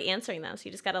like really answering them. So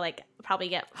you just got to like probably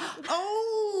get.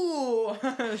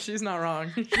 Oh, she's not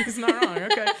wrong. She's not wrong.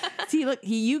 Okay. See, look,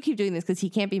 you keep doing this because he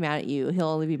can't be mad at you. He'll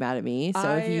only be mad at me.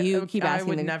 So if you keep asking I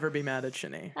would them, never be mad at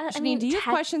Shani. Shani, do you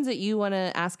have questions that you want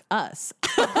to ask us?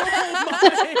 Oh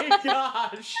my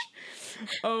gosh.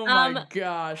 Oh my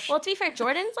gosh. Well, to be fair,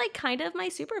 Jordan's like kind of my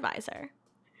supervisor.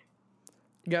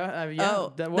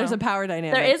 Yeah. There's a power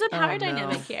dynamic. There is a power no.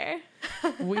 dynamic here.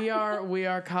 we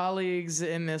are colleagues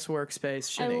in this workspace.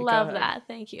 Shani, I go love ahead. that.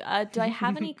 Thank you. Do I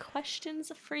have any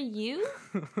questions for you?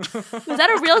 Was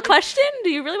that a real question? Do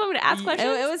you really want me to ask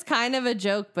questions? It was kind of a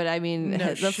joke, but I mean,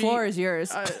 No, the floor is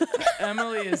yours.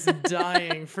 Emily is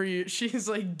dying for you. She's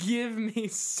like, give me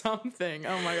something.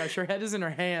 Oh my gosh, her head is in her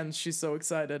hands. She's so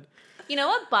excited. You know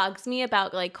what bugs me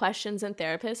about like questions and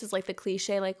therapists is like the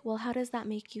cliche, like, well, how does that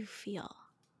make you feel?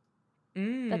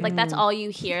 That like that's all you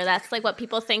hear. That's like what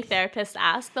people think therapists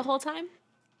ask the whole time.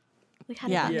 Like, how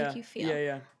does that make you feel?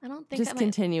 Yeah. I don't think Just that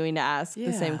continuing to ask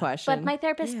the same Yeah. question. But my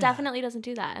therapist definitely doesn't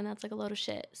do that, and that's like a load of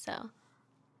shit. So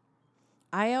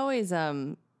I always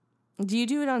do you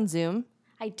do it on Zoom?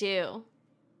 I do.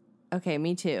 Okay,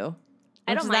 me too.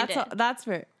 I don't mind it.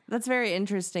 That's very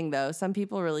interesting though. Some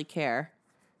people really care.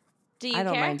 Do you I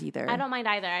don't care? mind either. I don't mind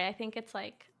either. I think it's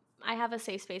like I have a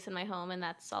safe space in my home, and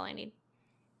that's all I need.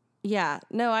 Yeah.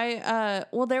 No,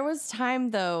 well there was time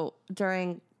though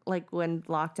during like when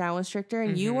lockdown was stricter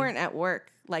and you weren't at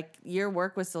work. Like your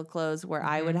work was still closed where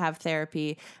I would have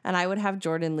therapy and I would have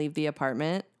Jordan leave the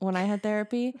apartment when I had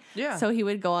therapy. Yeah. So he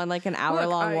would go on like an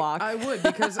hour-long walk. I would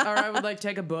because or I would like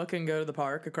take a book and go to the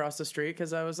park across the street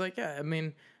because I was like, yeah, I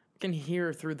mean, I can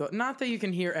hear through the not that you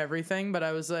can hear everything, but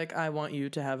I was like, I want you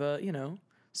to have a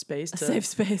space to safe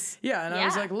space. Yeah, and I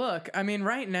was Yeah. like, look, I mean,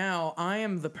 right now I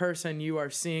am the person you are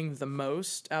seeing the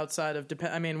most outside of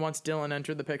once Dylan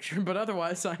entered the picture, but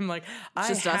otherwise I'm like,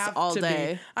 Just us all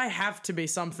day. I have to be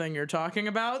something you're talking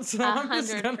about, so I'm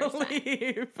just gonna 100%.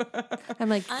 leave. I'm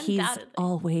like, he's Undoubtedly.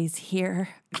 always here.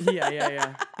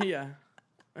 Yeah.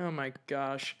 Oh my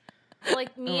gosh.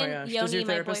 Like Oh me my and gosh. Yoni, Does your my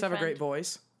therapist have boyfriend. a great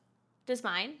voice? Does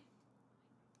mine?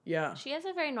 Yeah. She has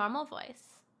a very normal voice.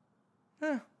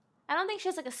 Huh. I don't think she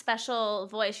has like a special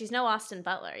voice. She's no Austin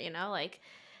Butler, like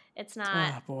it's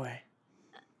not. Oh boy.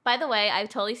 By the way, I've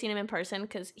totally seen him in person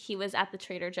because he was at the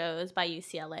Trader Joe's by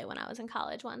UCLA when I was in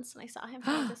college once, and I saw him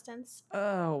from a distance.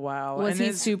 Oh wow. Was And he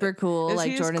is- super cool is like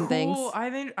he as Jordan thinks? cool? I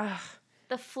think.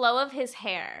 The flow of his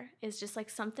hair is just like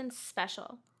something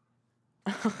special.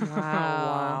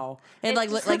 Wow. It like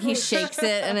It's- like he shakes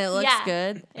it and it looks Yeah.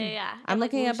 good. Yeah, I'm it,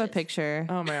 like, looking up a whooshes. picture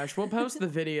Oh my gosh. We'll post the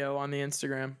video on the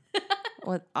Instagram.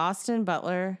 with Austin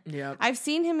Butler. Yep. I've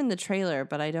seen him in the trailer,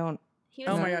 but I don't. He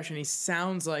was Oh my in- gosh, and he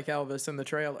sounds like Elvis in the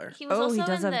trailer. He was Oh, also he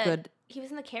does in have the, good- He was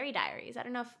in the Carrie Diaries. I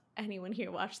don't know if anyone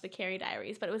here watched the Carrie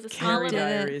Diaries, but it was a small Carrie little.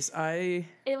 Diaries.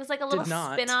 It was like a little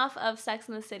not. spin-off of Sex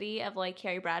and the City of like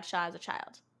Carrie Bradshaw as a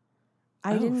child.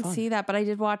 I Oh, didn't fun. see that, but I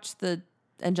did watch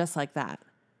And Just Like That.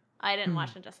 I didn't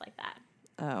watch it just like that.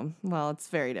 Well, it's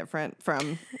very different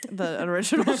from the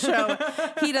original show.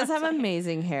 He does have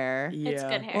amazing hair. Yeah. It's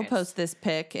good hair. We'll post this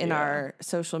pic in Yeah. our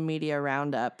social media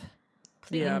roundup.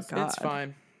 Yeah, Oh, God. it's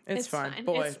fine. It's fine. fine.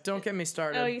 Boy, It's- don't get me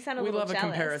started. Oh, you sound a we little love jealous. a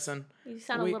comparison. You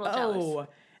sound a little jealous. Oh,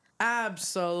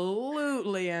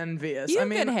 absolutely envious. You I have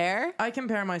mean, good hair. I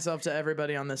compare myself to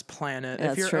everybody on this planet.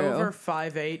 That's if you're true. over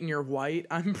 5'8" and you're white,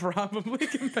 I'm probably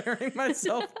comparing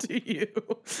myself to you.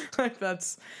 Like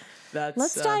that's.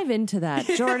 Let's dive into that.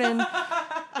 Jordan.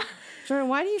 Jordan,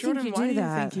 why do you Jordan, think you why do do you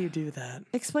that? think you do that?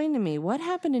 Explain to me. What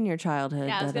happened in your childhood?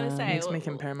 Yeah, I was that, gonna say. makes me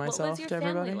compare what myself was your to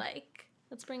everybody? family like?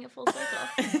 Let's bring it full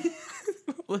circle.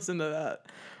 Listen to that.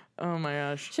 Oh my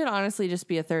gosh. should honestly just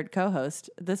be a third co-host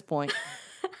at this point.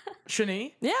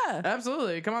 Shani? Yeah.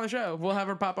 Absolutely. Come on the show. We'll have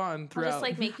her pop on I'll throughout. just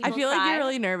like make people I feel cry. like you're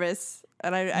really nervous.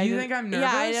 And I You didn't- think I'm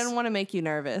Yeah, I nervous? didn't want to make you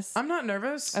nervous. I'm not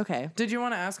nervous. Okay. Did you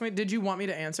want to ask me? Did you want me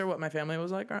to answer what my family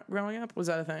was like growing up? Was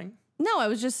that a thing? No, I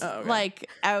was just Oh, okay. like,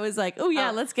 oh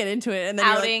yeah, let's get into it. And then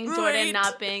you're outing like, Jordan "Right."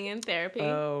 not being in therapy.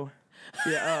 Oh.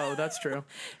 Yeah. Oh, that's true.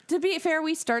 To be fair,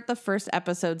 we start the first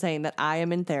episode saying that I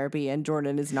am in therapy and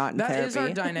Jordan is not in That therapy. is our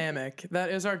dynamic. That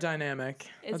is our dynamic.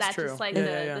 Is That's that true. just like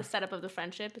Yeah. the setup of the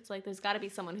friendship? It's like there's got to be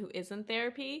someone who is in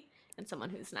therapy and someone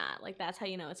who's not. Like that's how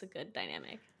you know it's a good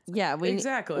dynamic. Yeah,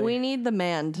 Exactly. We need the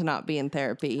man to not be in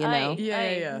therapy, you know?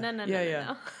 Yeah.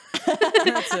 No.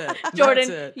 That's it. Jordan.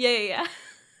 That's it.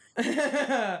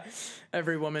 Yeah.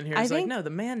 Every woman here is I like, think- no, the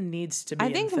man needs to be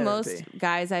I think in most therapy.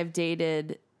 guys I've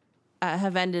dated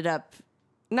have ended up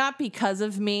not because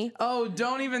of me. Oh,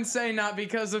 don't even say not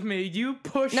because of me. You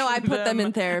push No, I put them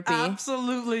in therapy.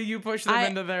 Absolutely, you push them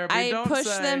into therapy. I Don't push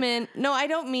say, them in. No, I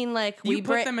don't mean like You we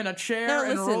put them in a chair No,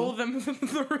 and listen. roll them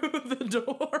through the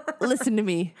door. Listen to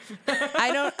me.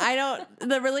 I don't.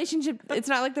 The relationship. It's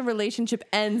not like the relationship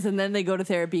ends and then they go to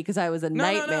therapy because I was a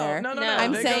nightmare. No.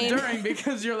 I'm They saying go during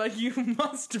because you're like, you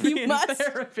must be in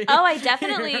therapy. Oh, I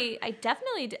definitely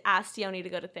asked Yoni to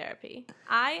go to therapy.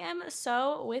 I am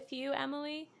so with you,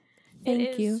 Emily.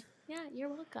 Thank you. Yeah, you're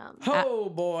welcome. Oh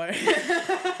boy.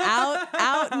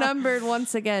 Outnumbered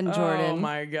once again, Jordan. Oh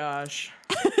my gosh.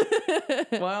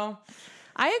 Well,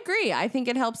 I agree. I think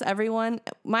it helps everyone.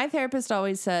 My therapist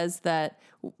always says that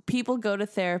people go to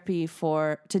therapy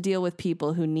to deal with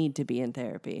people who need to be in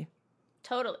therapy.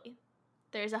 Totally.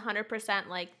 There's 100%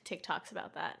 like TikToks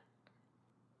about that.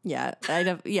 Yeah,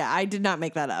 I did not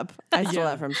make that up. I stole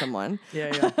that from someone.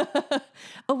 yeah.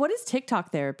 Oh, what is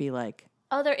TikTok therapy like?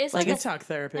 Oh, there is like a TikTok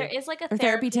therapy. There is like a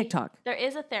therapy TikTok. There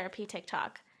is a therapy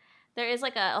TikTok. There is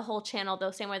like a whole channel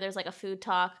though, same where there's like a food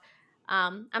talk.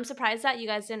 I'm surprised that you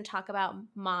guys didn't talk about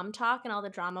mom talk and all the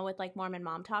drama with like Mormon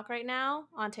mom talk right now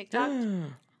on TikTok.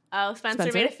 Oh,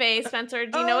 Spencer made a face. Spencer,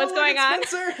 do you know what's going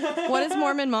on? What is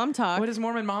Mormon mom talk? What is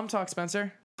Mormon mom talk,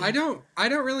 Spencer? I don't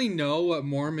really know what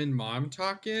Mormon mom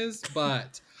talk is,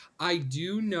 but I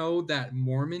do know that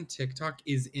Mormon TikTok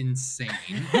is insane.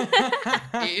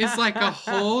 It is like a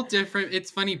whole different. It's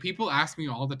funny. People ask me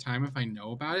all the time if I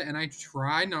know about it, and I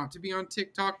try not to be on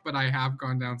TikTok, but I have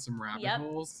gone down some rabbit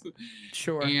holes.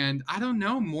 Sure. And I don't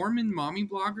know, Mormon mommy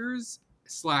bloggers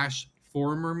 /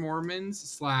 former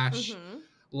Mormons /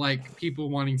 like people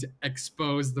wanting to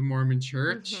expose the Mormon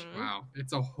church. Wow,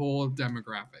 it's a whole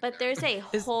demographic. But there's a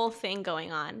whole thing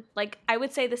going on. Like I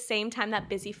would say the same time that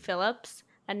Busy Phillips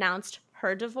announced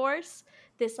her divorce,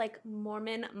 this like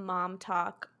Mormon mom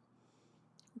talk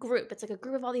group. It's like a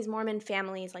group of all these Mormon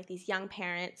families, like these young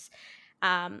parents.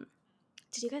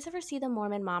 Did you guys ever see the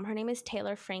Mormon mom? Her name is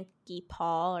Taylor Frankie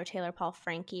Paul or Taylor Paul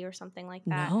Frankie or something like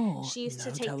that. No. She used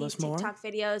to take tell these us more. TikTok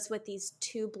videos with these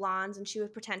two blondes and she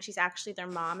would pretend she's actually their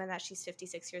mom and that she's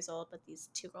 56 years old, but these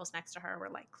two girls next to her were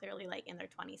like clearly like in their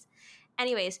 20s.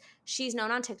 Anyways, she's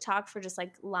known on TikTok for just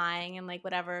like lying and like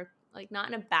whatever, like not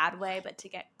in a bad way, but to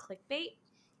get clickbait.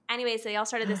 Anyways, they all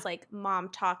started this like mom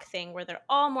talk thing where they're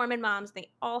all Mormon moms. They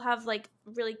all have like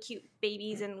really cute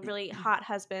babies and really hot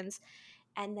husbands.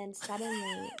 And then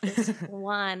suddenly this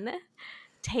one,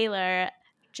 Taylor,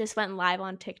 just went live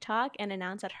on TikTok and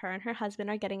announced that her and her husband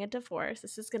are getting a divorce.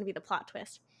 This is going to be the plot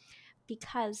twist.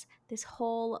 Because this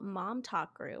whole mom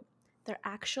talk group, they're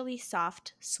actually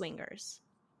soft swingers.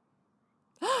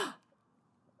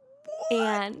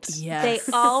 And they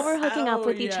all were hooking up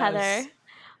with each other.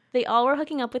 They all were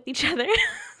hooking up with each other.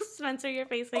 Spencer, your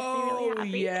face makes me really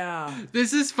happy. Yeah.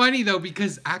 This is funny though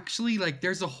because actually, like,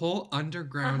 there's a whole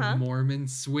underground Mormon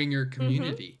swinger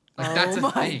community. Like that's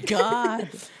a thing. God.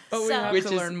 Oh, we So- have Which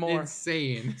to is learn more.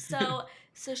 insane.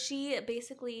 So she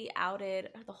basically outed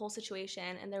the whole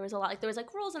situation, and there was a lot, like there was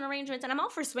like rules and arrangements, and I'm all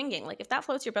for swinging. Like if that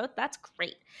floats your boat, that's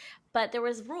great. But there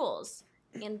was rules,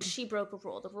 and she broke a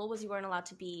rule. The rule was you weren't allowed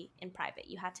to be in private.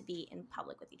 You had to be in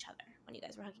public with each other when you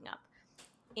guys were hooking up.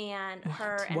 And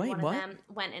her and one of them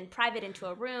went in private into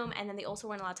a room, and then they also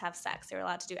weren't allowed to have sex. They were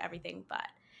allowed to do everything but.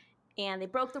 And they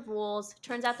broke the rules.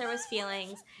 Turns out there was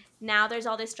feelings. Now there's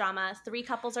all this drama. 3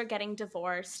 couples are getting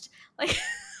divorced, like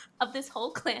of this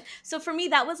whole clan. So for me,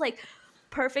 that was like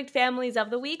perfect families of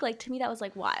the week. Like to me, that was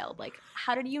like wild. Like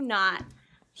how did you not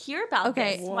hear about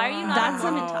this? Why are you not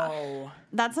on Women Talk?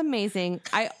 That's amazing.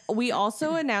 We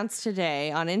also announced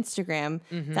today on Instagram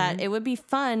that it would be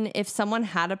fun if someone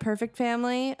had a perfect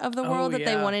family of the world that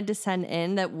they wanted to send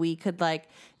in, that we could like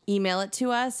email it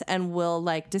to us and we'll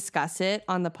like discuss it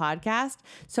on the podcast.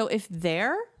 So if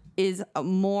there is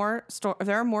if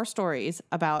there are more stories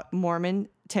about Mormon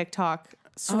TikTok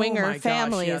swinger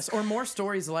families, yes. Or more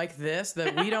stories like this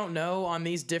that we don't know on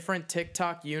these different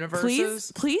TikTok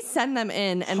universes, please send them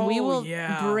in and we will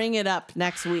bring it up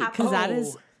next week because that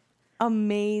is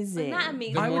amazing. Isn't that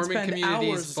amazing? The I would Mormon spend community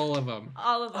hours- is full of them.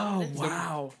 All of them. Oh It's-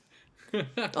 wow.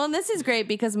 Well, and this is great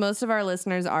because most of our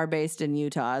listeners are based in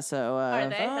Utah. So Are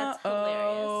they? That's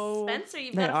Uh-oh. hilarious. Spencer,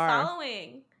 you've They got a are.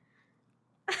 following.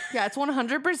 yeah, it's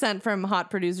 100% from hot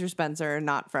producer Spencer,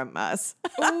 not from us.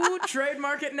 Ooh,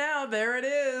 trademark it now. There it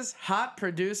is. Hot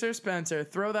producer Spencer.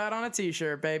 Throw that on a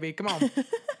t-shirt, baby. Come on.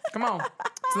 Come on.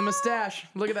 It's the mustache.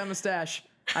 Look at that mustache.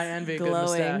 I envy a good Glowing.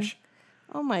 mustache.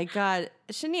 Oh my God.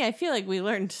 Shani, I feel like we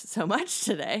learned so much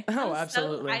today. Oh,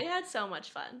 absolutely. I had so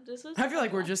much fun. This was. I feel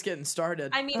like we're fun. just getting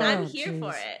started. I mean, Oh, I'm here jeez.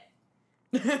 for it.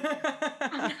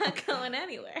 I'm not going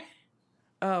anywhere.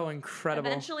 Oh, incredible.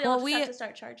 Eventually, Well, I'll just have to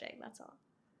start charging. That's all.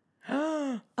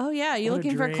 Oh yeah, you What a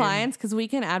looking for dream. clients? Because we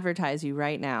can advertise you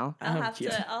right now. I'll have yeah.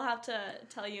 to. I'll have to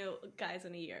tell you guys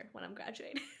in a year when I'm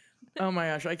graduating. Oh my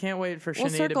gosh, I can't wait for We'll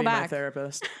Shani to circle be my back.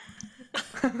 therapist.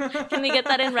 Can we get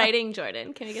that in writing,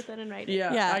 Jordan? Can we get that in writing?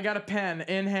 Yeah, Yeah. I got a pen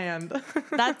in hand.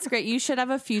 That's great. You should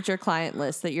have a future client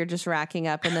list that you're just racking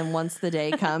up, and then once the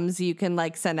day comes, you can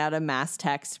like send out a mass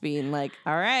text being like,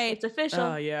 "All right, It's official.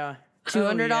 Oh yeah.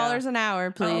 $200 an hour,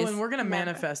 please." Oh, and we're gonna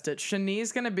manifest it.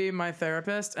 Shani's gonna be my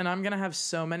therapist, and I'm gonna have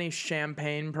so many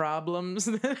champagne problems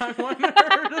that I want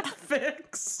her to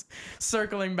fix.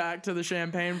 Circling back to the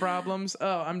champagne problems.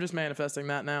 Oh, I'm just manifesting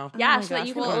that now. Yeah, my so that gosh,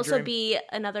 you can what a also dream. be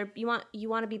another. You want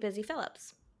to be Busy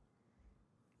Phillips.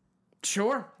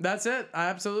 Sure, that's it. I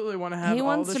absolutely want to have He all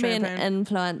wants the to be champagne. an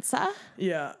influencer.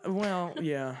 Yeah. Well,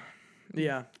 yeah.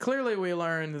 Yeah. Clearly, we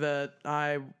learned that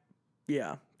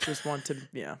just want to.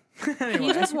 Yeah. Anyway.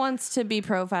 He just wants to be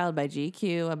profiled by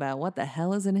GQ about what the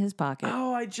hell is in his pocket.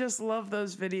 Oh, I just love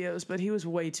those videos, but he was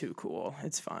way too cool.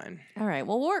 It's fine. All right.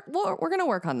 Well, we're gonna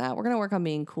work on that. We're gonna work on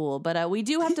being cool, but we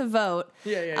do have to vote.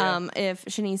 Yeah. If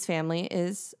Shani's family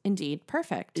is indeed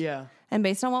perfect. Yeah. And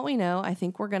based on what we know, I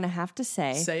think we're gonna have to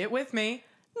say Say it with me.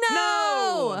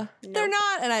 no. They're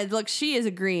not. And I look. She is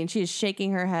agreeing. She is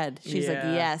shaking her head. She's like,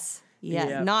 Yeah. yes,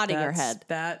 Yeah, nodding her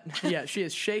that's- head. She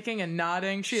is shaking and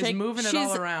nodding. She is Shake- moving it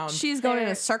all around. She's going in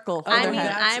a circle. Oh, with I her mean,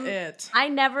 head. that's I'm-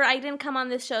 it. I didn't come on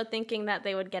this show thinking that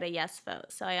they would get a yes vote,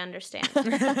 so I understand.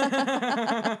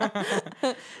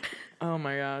 Oh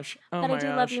my gosh. Oh But my I do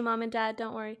gosh. love you, Mom and Dad.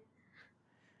 Don't worry.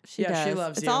 She Yeah, she does.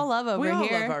 loves it's you. all love over we all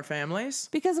here. love our families.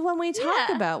 Because when we talk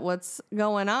Yeah. about what's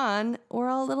going on, we're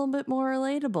all a little bit more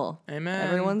relatable. Amen.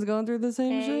 Everyone's going through the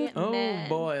same shit. Oh Amen.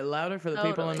 boy, louder for the people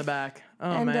in Totally. the back. Oh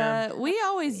And man. we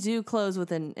always do close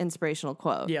with an inspirational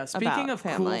quote. Yeah, speaking about of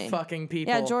family. cool fucking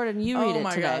people. Yeah, Jordan, you read oh it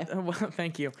my today. God. Well,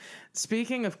 thank you.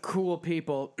 Speaking of cool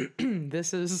people,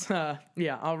 this is,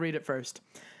 I'll read it first.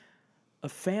 A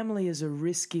family is a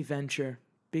risky venture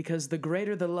because the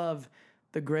greater the love,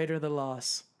 the greater the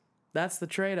loss. That's the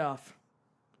trade-off,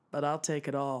 but I'll take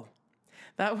it all.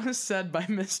 That was said by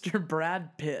Mr.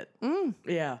 Brad Pitt.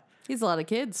 Yeah. He's a lot of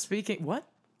kids. Speaking, what?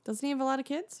 Doesn't he have a lot of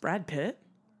kids? Brad Pitt?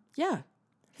 Yeah.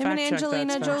 Him and Fact check that,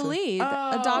 Angelina Spencer. Jolie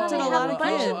adopted they a have lot a of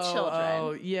bunch kids. of children.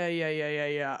 Oh,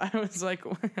 yeah. I was like,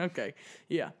 okay.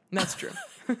 Yeah, that's true.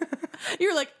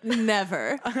 You're like,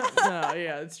 never. No,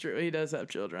 yeah, it's true. He does have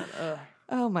children.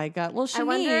 Oh my God. Well, I Shani,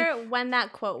 wonder when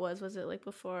that quote was. Was it like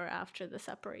before or after the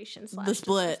separation? the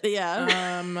split.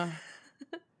 Yeah.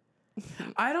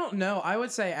 I don't know. I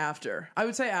would say after.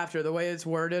 The way it's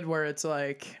worded, where it's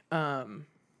like,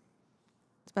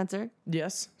 Spencer?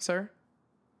 yes, sir.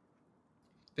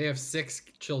 They have 6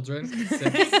 children.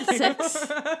 6.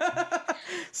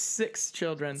 6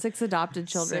 children. 6 adopted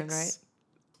children, 6.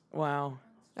 right? Wow.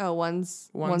 Oh, one's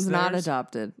One's not theirs,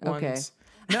 adopted. Okay. One's-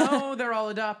 No, they're all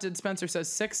adopted. Spencer says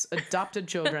 6 adopted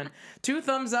children. 2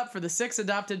 thumbs up for the 6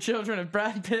 adopted children of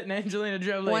Brad Pitt and Angelina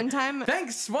Jolie. One time-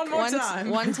 Thanks. One more time.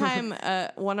 One time,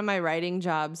 one of my writing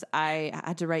jobs, I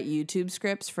had to write YouTube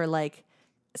scripts for like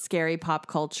scary pop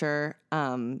culture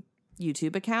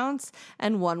YouTube accounts,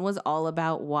 and one was all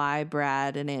about why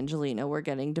Brad and Angelina were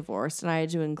getting divorced, and I had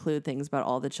to include things about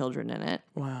all the children in it.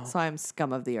 Wow. So I'm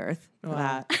scum of the earth for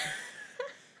that.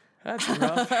 That's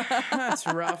rough. That's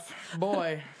rough.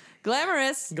 Boy.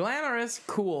 Glamorous. Glamorous.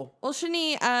 Cool. Well,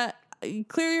 Shani,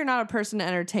 clearly you're not a person to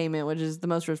entertainment, which is the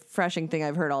most refreshing thing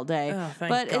I've heard all day. Oh, thank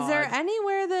but is there God.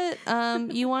 anywhere that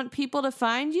you want people to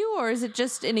find you, or is it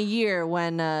just in a year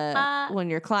when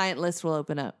your client list will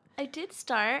open up? I did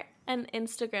start an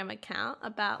Instagram account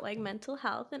about like mental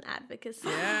health and advocacy.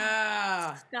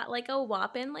 Yeah. Got like a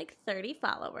whopping like 30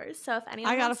 followers. So if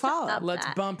anyone I gotta wants to follow. up Let's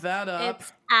that, bump that up.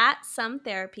 it's at Some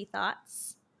Therapy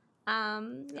Thoughts. It's a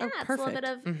little bit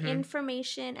perfect. of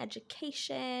information,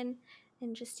 education,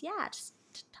 and just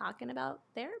talking about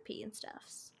therapy and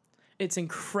stuff. It's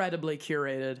incredibly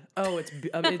curated. Oh,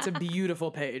 it's a beautiful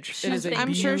page. It is a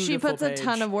I'm sure she beautiful puts a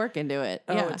ton page. of work into it.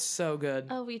 Oh, Yeah. it's so good.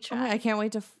 Oh, we Oh, tried. I can't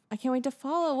wait to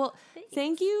follow. Well,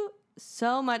 thank you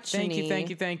so much, Thank you,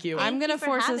 Shani. thank you. I'm gonna for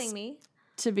force having us me.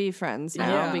 to be friends now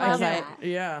Yeah, because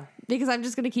okay. because I'm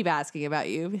just gonna keep asking about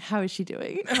you. How is she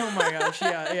doing? Oh my gosh,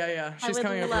 yeah. She's would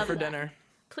coming over love for that. dinner.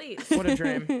 Please. What a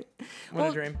dream. What Well,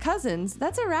 a dream. cousins,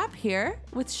 that's a wrap here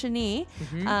with Shani.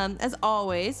 As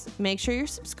always, make sure you're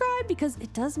subscribed because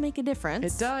it does make a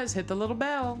difference. It does. Hit the little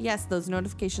bell. Yes, those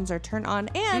notifications are turned on.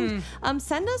 And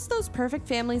send us those perfect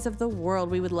families of the world.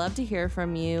 We would love to hear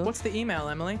from you. What's the email,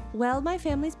 Emily?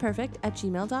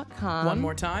 wellmyfamily'sperfect@gmail.com. One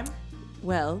more time.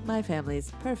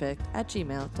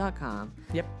 wellmyfamily'sperfect@gmail.com.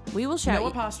 Yep. We will shout No you.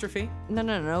 apostrophe.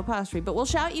 No apostrophe. But we'll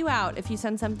shout you out if you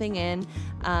send something in.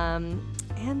 And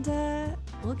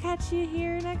we'll catch you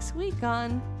here next week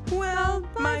on Well,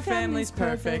 my family's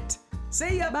perfect.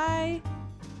 See ya. Bye.